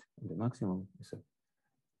have it. And the maximum is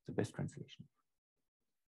the best translation.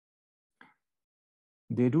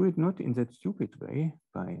 They do it not in that stupid way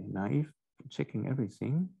by naive checking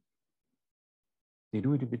everything. They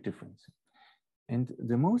do it a bit different. And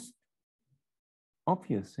the most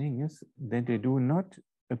obvious thing is that they do not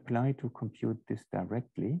apply to compute this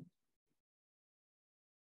directly.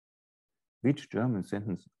 Which German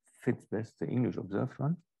sentence fits best the English observed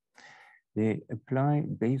one? They apply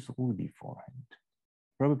Bayes' rule beforehand.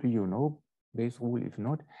 Probably you know Bayes' rule. If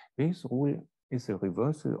not, Bayes' rule is a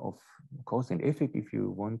reversal of cause and effect, if you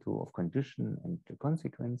want to, of condition and the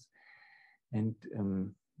consequence. And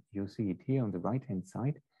you see it here on the right-hand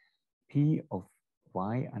side, P of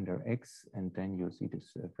y under x, and then you see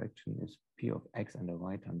this fraction is P of x under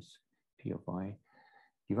y times P of y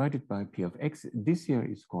divided by P of x. This here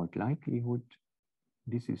is called likelihood.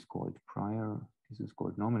 This is called prior. This is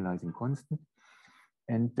called normalizing constant.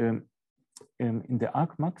 And in the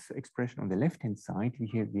argmax expression on the left-hand side, we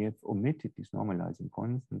have omitted these normalizing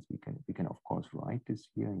constants. We can of course write this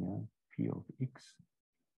here, yeah, P of x.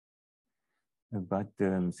 But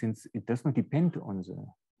since it does not depend on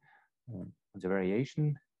the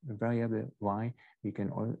variation variable y, we can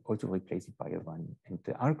also replace it by a 1. And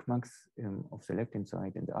the argmax of the left-hand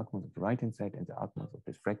side and the argmax of the right-hand side and the argmax of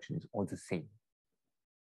this fraction is all the same.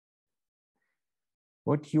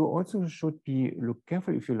 What you also should be look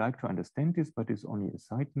careful if you like to understand this, but it's only a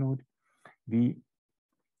side note. We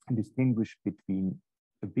distinguish between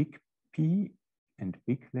a big P and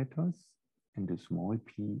big letters and a small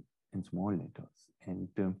p and small letters. And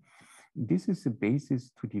this is the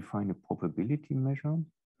basis to define a probability measure.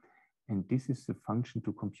 And this is the function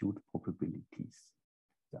to compute probabilities.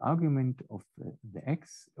 The argument of the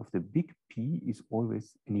x of the big P is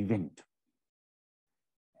always an event.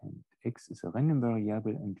 And x is a random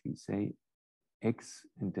variable, and we say x,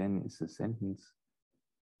 and then is a sentence,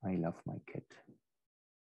 I love my cat.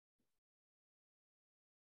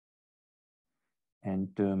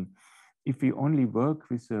 And if we only work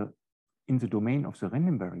with in the domain of the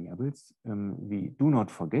random variables, we do not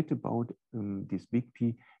forget about this big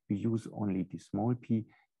P. We use only the small p,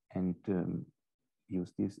 and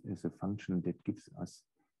use this as a function that gives us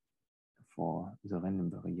for the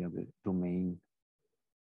random variable domain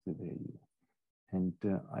the value. And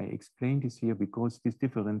I explained this here because this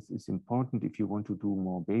difference is important if you want to do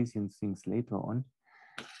more Bayesian things later on.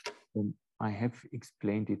 I have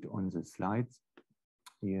explained it on the slides.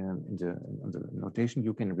 Here on the notation,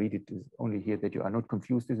 you can read it. It's only here that you are not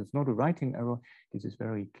confused. This is not a writing error. This is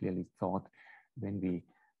very clearly thought when we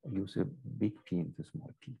use a big P and the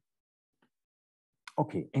small p.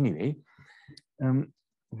 Okay, anyway,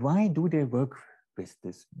 why do they work with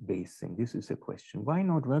this Bayes thing? This is a question. Why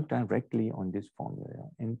not work directly on this formula?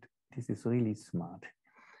 And this is really smart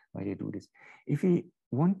why they do this. If we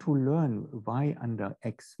want to learn y under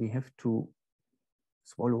x, we have to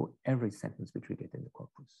swallow every sentence which we get in the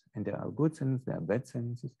corpus. And there are good sentences, there are bad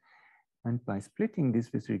sentences. And by splitting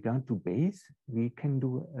this with regard to Bayes, we can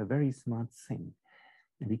do a very smart thing.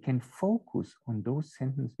 We can focus on those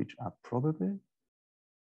sentences which are probable,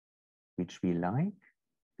 which we like,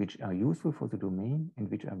 which are useful for the domain, and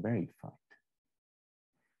which are verified.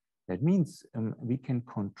 That means we can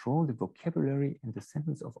control the vocabulary and the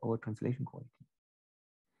sentence of our translation quality.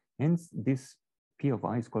 Hence, this P of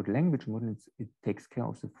I is called language model. It takes care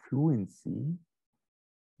of the fluency.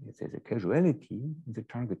 It says a casuality in the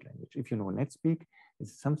target language. If you know NetSpeak,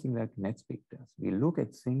 it's something like NetSpeak does. We look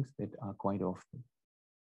at things that are quite often.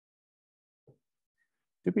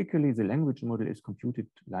 Typically, the language model is computed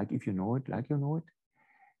like if you know it, like you know it.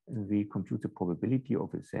 We compute the probability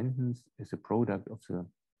of a sentence as a product of the,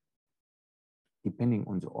 depending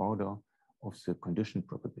on the order of the condition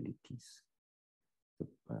probabilities.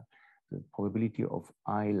 The probability of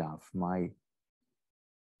I love my,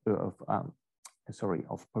 of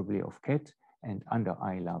probability of cat and under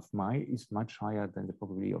I love my is much higher than the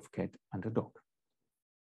probability of cat under dog.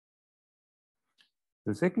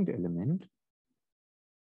 The second element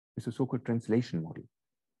is a so-called translation model.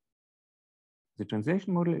 The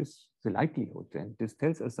translation model is the likelihood, and this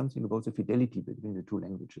tells us something about the fidelity between the two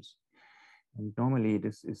languages. And normally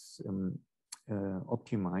this is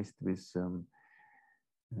optimized with,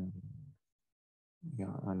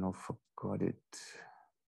 yeah, I now forgot it,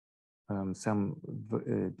 some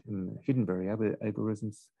hidden variable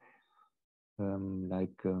algorithms,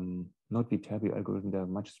 like not Viterbi algorithm. There are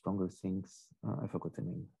much stronger things. I forgot the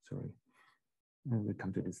name, sorry. We'll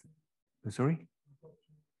come to this. Sorry?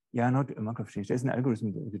 Yeah, not a Markov change. There's an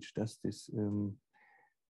algorithm which does this.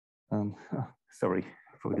 Sorry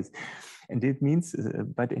for this. And it means,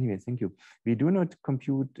 but anyway, thank you. We do not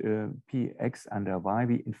compute px under y.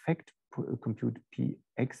 We in fact compute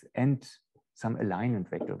px and some alignment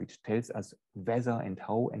vector, which tells us whether and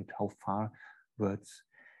how far words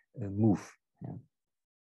move. Yeah.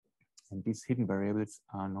 And these hidden variables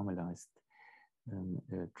are normalized,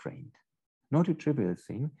 trained. Not a trivial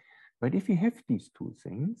thing, but if we have these two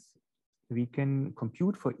things, we can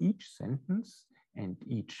compute for each sentence and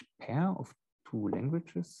each pair of two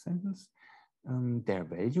languages sentence their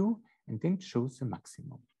value, and then choose the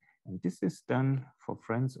maximum. And this is done for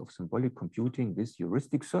friends of symbolic computing with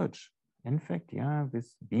heuristic search. In fact, yeah,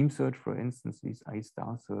 with beam search, for instance, with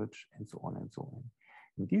I-star search, and so on and so on.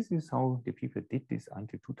 And this is how the people did this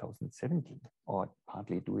until 2017, or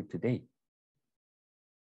partly do it today.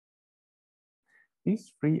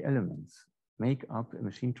 These three elements make up a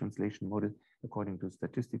machine translation model according to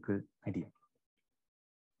statistical idea.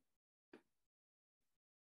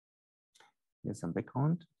 Here's some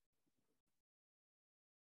background.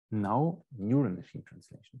 Now, neural machine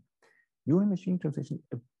translation. Neural machine translation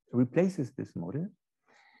replaces this model,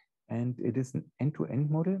 and it is an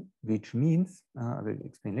end-to-end model, which means, I will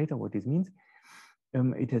explain later what this means.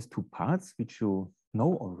 It has two parts, which you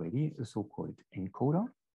know already, a so-called encoder,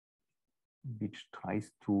 which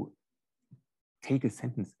tries to take a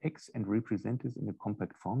sentence X and represent this in a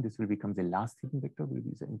compact form. This will become the last hidden vector, will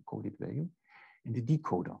be the encoded value, and the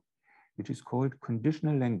decoder, which is called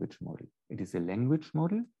conditional language model. It is a language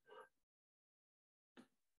model.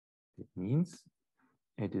 It means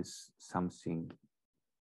it is something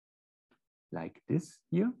like this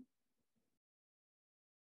here.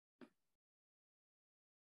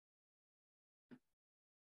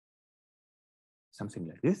 Something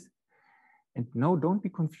like this. And now don't be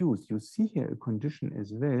confused. You see here a condition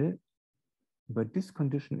as well, but this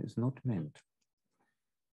condition is not meant.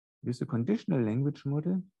 With a conditional language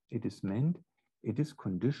model, it is meant, it is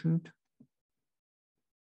conditioned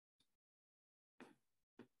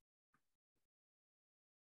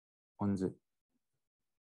on the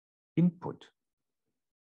input.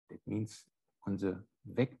 That means on the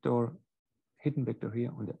vector, hidden vector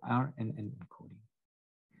here, on the RNN encoding.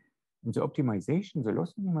 And the optimization, the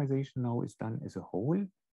loss minimization now is done as a whole,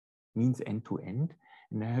 means end-to-end.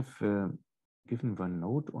 And I have given one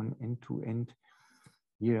note on end-to-end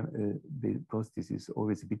here, because this is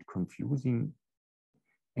always a bit confusing.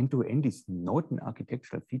 End-to-end is not an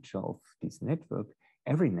architectural feature of this network.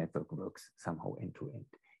 Every network works somehow end-to-end.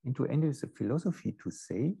 End-to-end is a philosophy to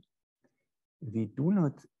say we do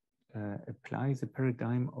not apply the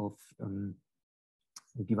paradigm of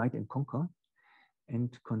divide and conquer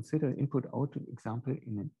and consider input-output example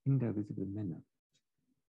in an indivisible manner.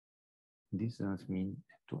 This does mean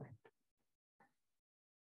end-to-end.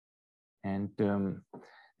 And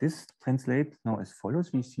this translates now as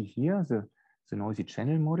follows. We see here the noisy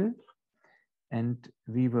channel model. And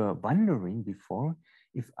we were wondering before,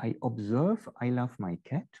 if I observe I love my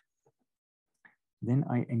cat, then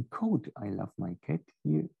I encode I love my cat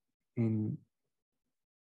here in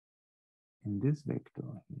this vector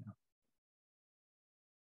here.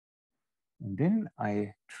 And then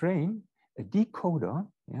I train a decoder.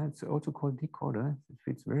 Yeah, it's also called decoder. It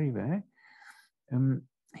fits very well.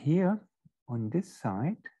 Here on this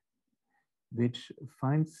side, which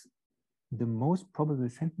finds the most probable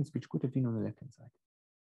sentence which could have been on the left-hand side.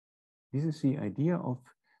 This is the idea of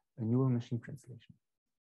a neural machine translation.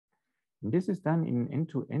 And this is done in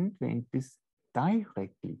end-to-end, where this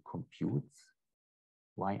directly computes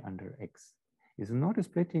y under x. It's not a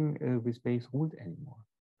splitting with base ruled anymore.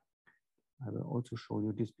 I will also show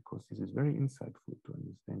you this because this is very insightful to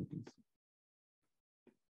understand this.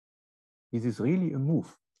 This is really a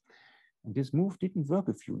move. And this move didn't work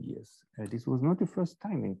a few years. This was not the first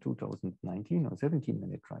time in 2019 or 17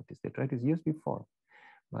 when they tried this. They tried this years before.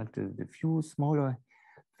 But the few smaller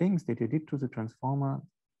things that they did to the transformer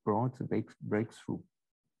brought the breakthrough.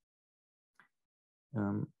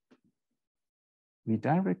 We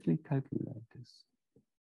directly calculate this.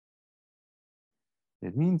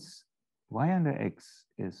 That means y under x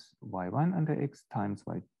is y1 under x times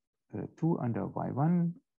y2 under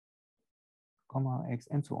y1, comma x,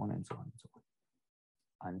 and so on and so on and so on,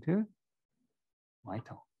 until y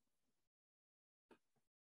tau.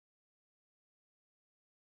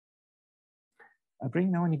 I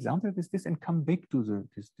bring now an example with this and come back to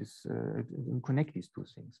and connect these two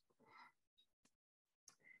things.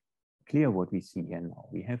 Clear what we see here now.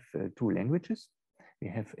 We have two languages. We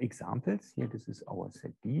have examples here. This is our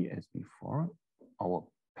set D as before, our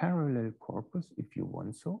parallel corpus, if you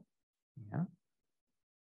want so. Yeah.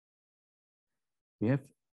 We have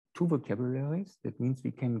two vocabularies. That means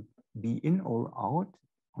we can be in or out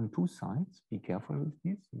on two sides. Be careful with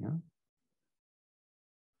this. Yeah.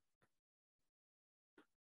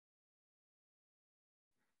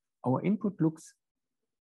 Our input looks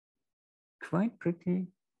quite pretty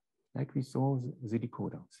like we saw the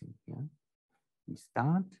decoder thing. Yeah. We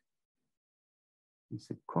start with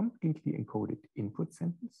a completely encoded input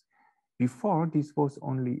sentence. Before, this was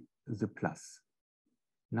only the plus.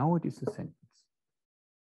 Now it is a sentence.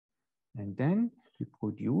 And then we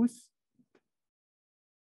produce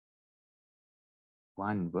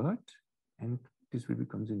one word, and this will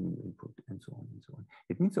become the new input, and so on and so on.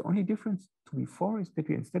 It means the only difference to before is that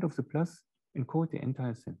we, instead of the plus, encode the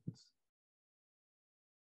entire sentence.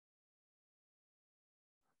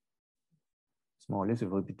 It's more or less a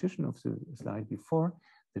repetition of the slide before.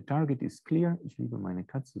 The target is clear. Ich liebe meine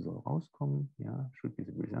Katze soll rauskommen. Yeah, should be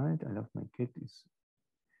the result. I love my cat is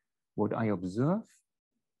what I observe.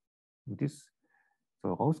 This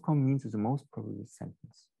soll rauskommen means is the most probable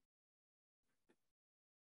sentence.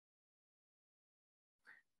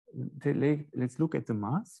 Let's look at the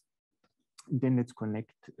mass. Then let's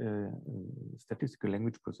connect statistical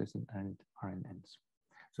language processing and RNNs.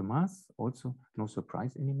 So mass, also no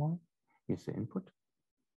surprise anymore. Here's the input.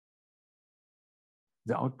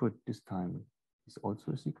 The output this time is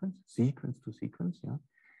also a sequence to sequence. Yeah.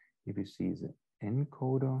 Here we see the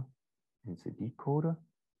encoder and the decoder.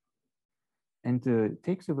 And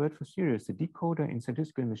take the word for serious. The decoder in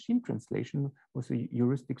statistical machine translation was a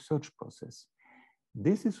heuristic search process.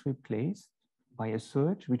 This is replaced by a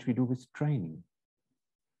search which we do with training.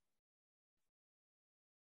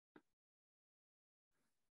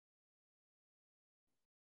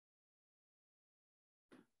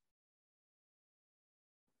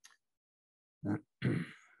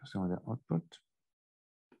 So the output,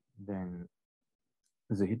 then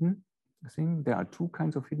the hidden thing. There are two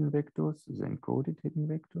kinds of hidden vectors, the encoded hidden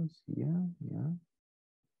vectors here, yeah.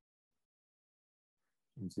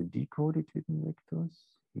 And the decoded hidden vectors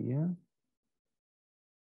here.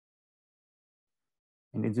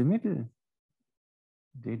 And in the middle,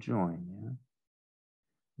 they join, yeah.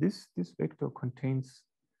 This vector contains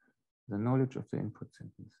the knowledge of the input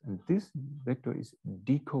sentence. And this vector is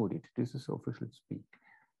decoded. This is official speak.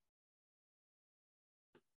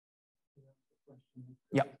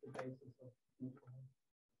 Yeah.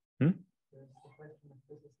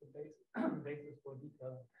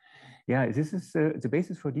 Yeah, this is the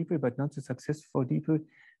basis for DeepL, but not the success for DeepL.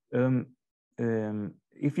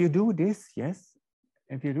 If you do this, yes,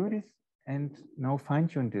 if you do this and now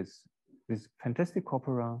fine-tune this with fantastic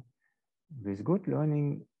corpora, with good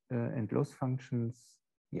learning and loss functions,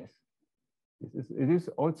 yes. It is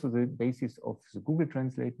also the basis of the Google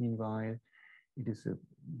Translate meanwhile. It is a,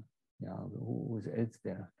 yeah, who is else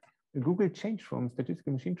there? Google changed from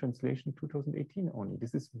statistical machine translation 2018 only.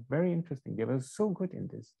 This is very interesting. They were so good in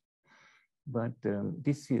this, but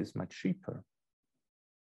this here is much cheaper.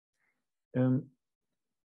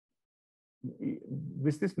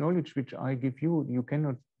 With this knowledge which I give you, you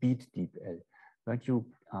cannot beat DeepL, but you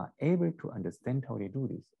are able to understand how they do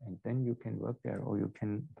this, and then you can work there, or you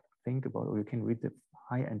can think about, or you can read the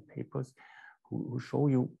high-end papers who show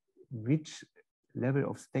you which level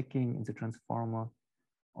of stacking in the transformer,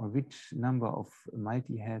 or which number of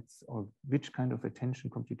multi-heads, or which kind of attention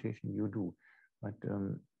computation you do. But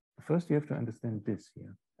first you have to understand this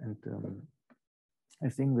here. And I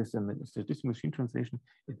think with the statistical machine translation,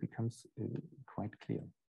 it becomes quite clear.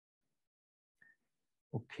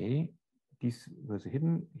 Okay, these were the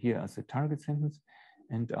hidden. Here are the target sentence.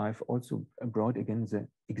 And I've also brought again the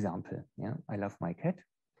example. Yeah, I love my cat.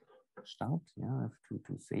 Start. Yeah, I have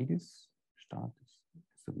to say this. Start is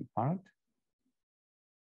to be part.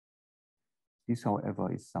 This,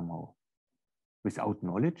 however, is somehow without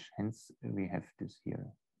knowledge. Hence, we have this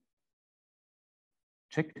here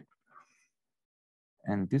checked.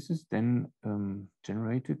 And this is then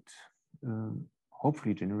generated,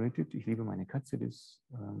 hopefully generated. Ich liebe meine Katze. This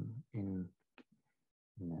in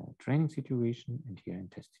a training situation and here in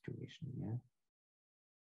test situation. Yeah.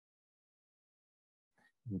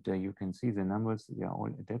 And you can see the numbers, they are all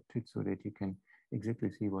adapted so that you can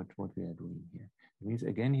exactly see what we are doing here. It means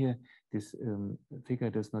again here, this figure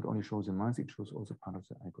does not only show the mass, it shows also part of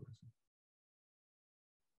the algorithm.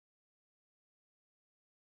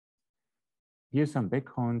 Here's some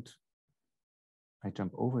background. I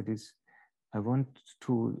jump over this. I want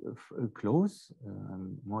to close,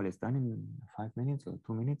 more or less done in 5 minutes or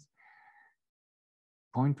 2 minutes,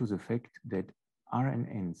 point to the fact that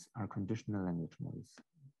RNNs are conditional language models.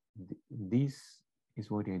 This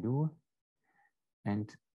is what I do.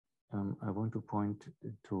 And I want to point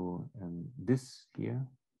to this here.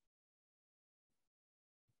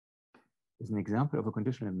 Is an example of a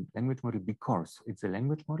conditional language model because it's a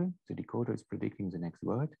language model. The decoder is predicting the next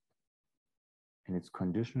word. And it's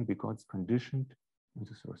conditional because it's conditioned in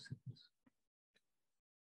the source sentence.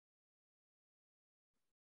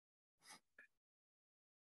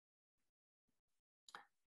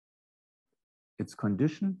 It's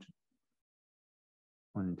conditioned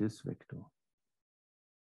on this vector.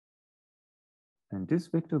 And this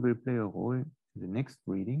vector will play a role in the next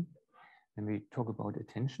reading when we talk about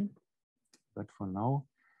attention. But for now,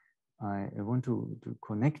 I want to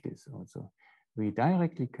connect this also. We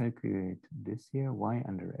directly calculate this here, y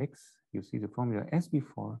under x. You see the formula as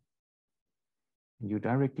before. And you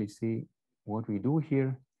directly see what we do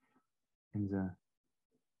here in the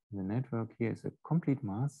network here is a complete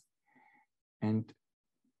mass. And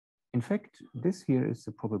in fact, this here is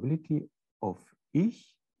the probability of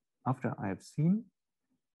ich, after I have seen,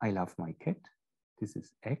 I love my cat. This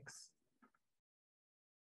is x.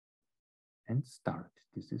 And start.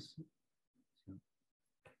 This is.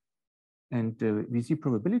 And we see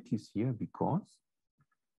probabilities here because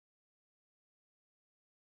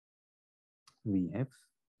we have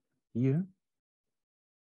here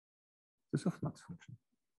the softmax function.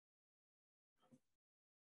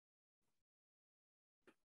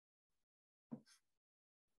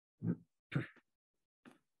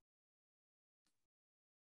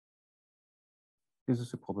 This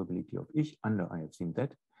is the probability of ich under I have seen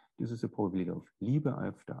that. This is the probability of Liebe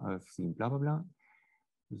after I have seen blah, blah, blah.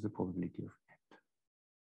 This is the probability of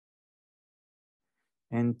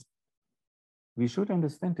end. And we should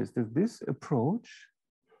understand this, that this approach,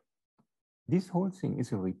 this whole thing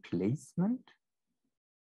is a replacement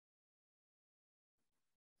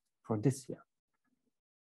for this here.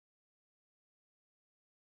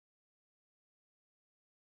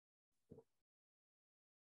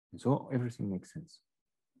 And so everything makes sense.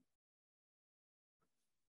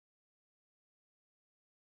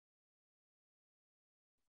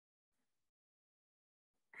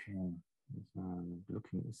 Okay,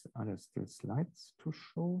 looking, are there still slides to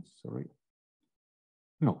show? Sorry.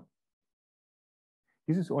 No.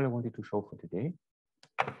 This is all I wanted to show for today.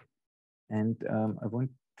 And I want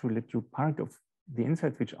to let you part of the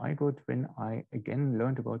insights which I got when I again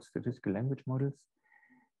learned about statistical language models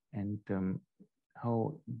and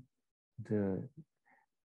how the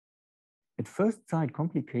at first sight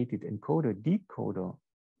complicated encoder-decoder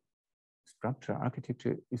structure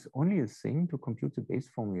architecture is only a thing to compute the base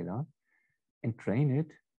formula and train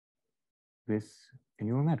it with a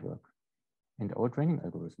neural network and our training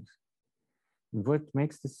algorithms. And what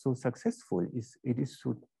makes this so successful is it is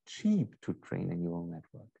so cheap to train a neural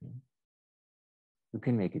network. You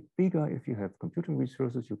can make it bigger if you have computing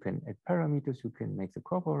resources, you can add parameters, you can make the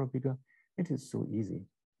core power bigger. It is so easy.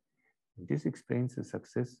 And this explains the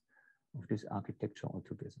success of this architecture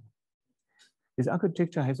altogether. This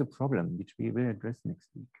architecture has a problem, which we will address next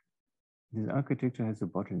week. This architecture has a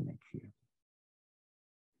bottleneck here.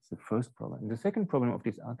 It's the first problem. And the second problem of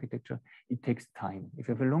this architecture, it takes time. If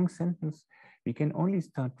you have a long sentence, we can only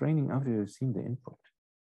start training after you've seen the input.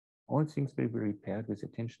 All things will be repaired with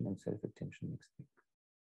attention and self-attention next week.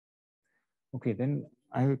 Okay, then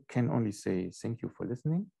I can only say thank you for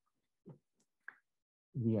listening.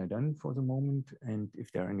 We are done for the moment. And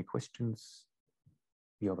if there are any questions,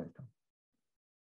 you're welcome.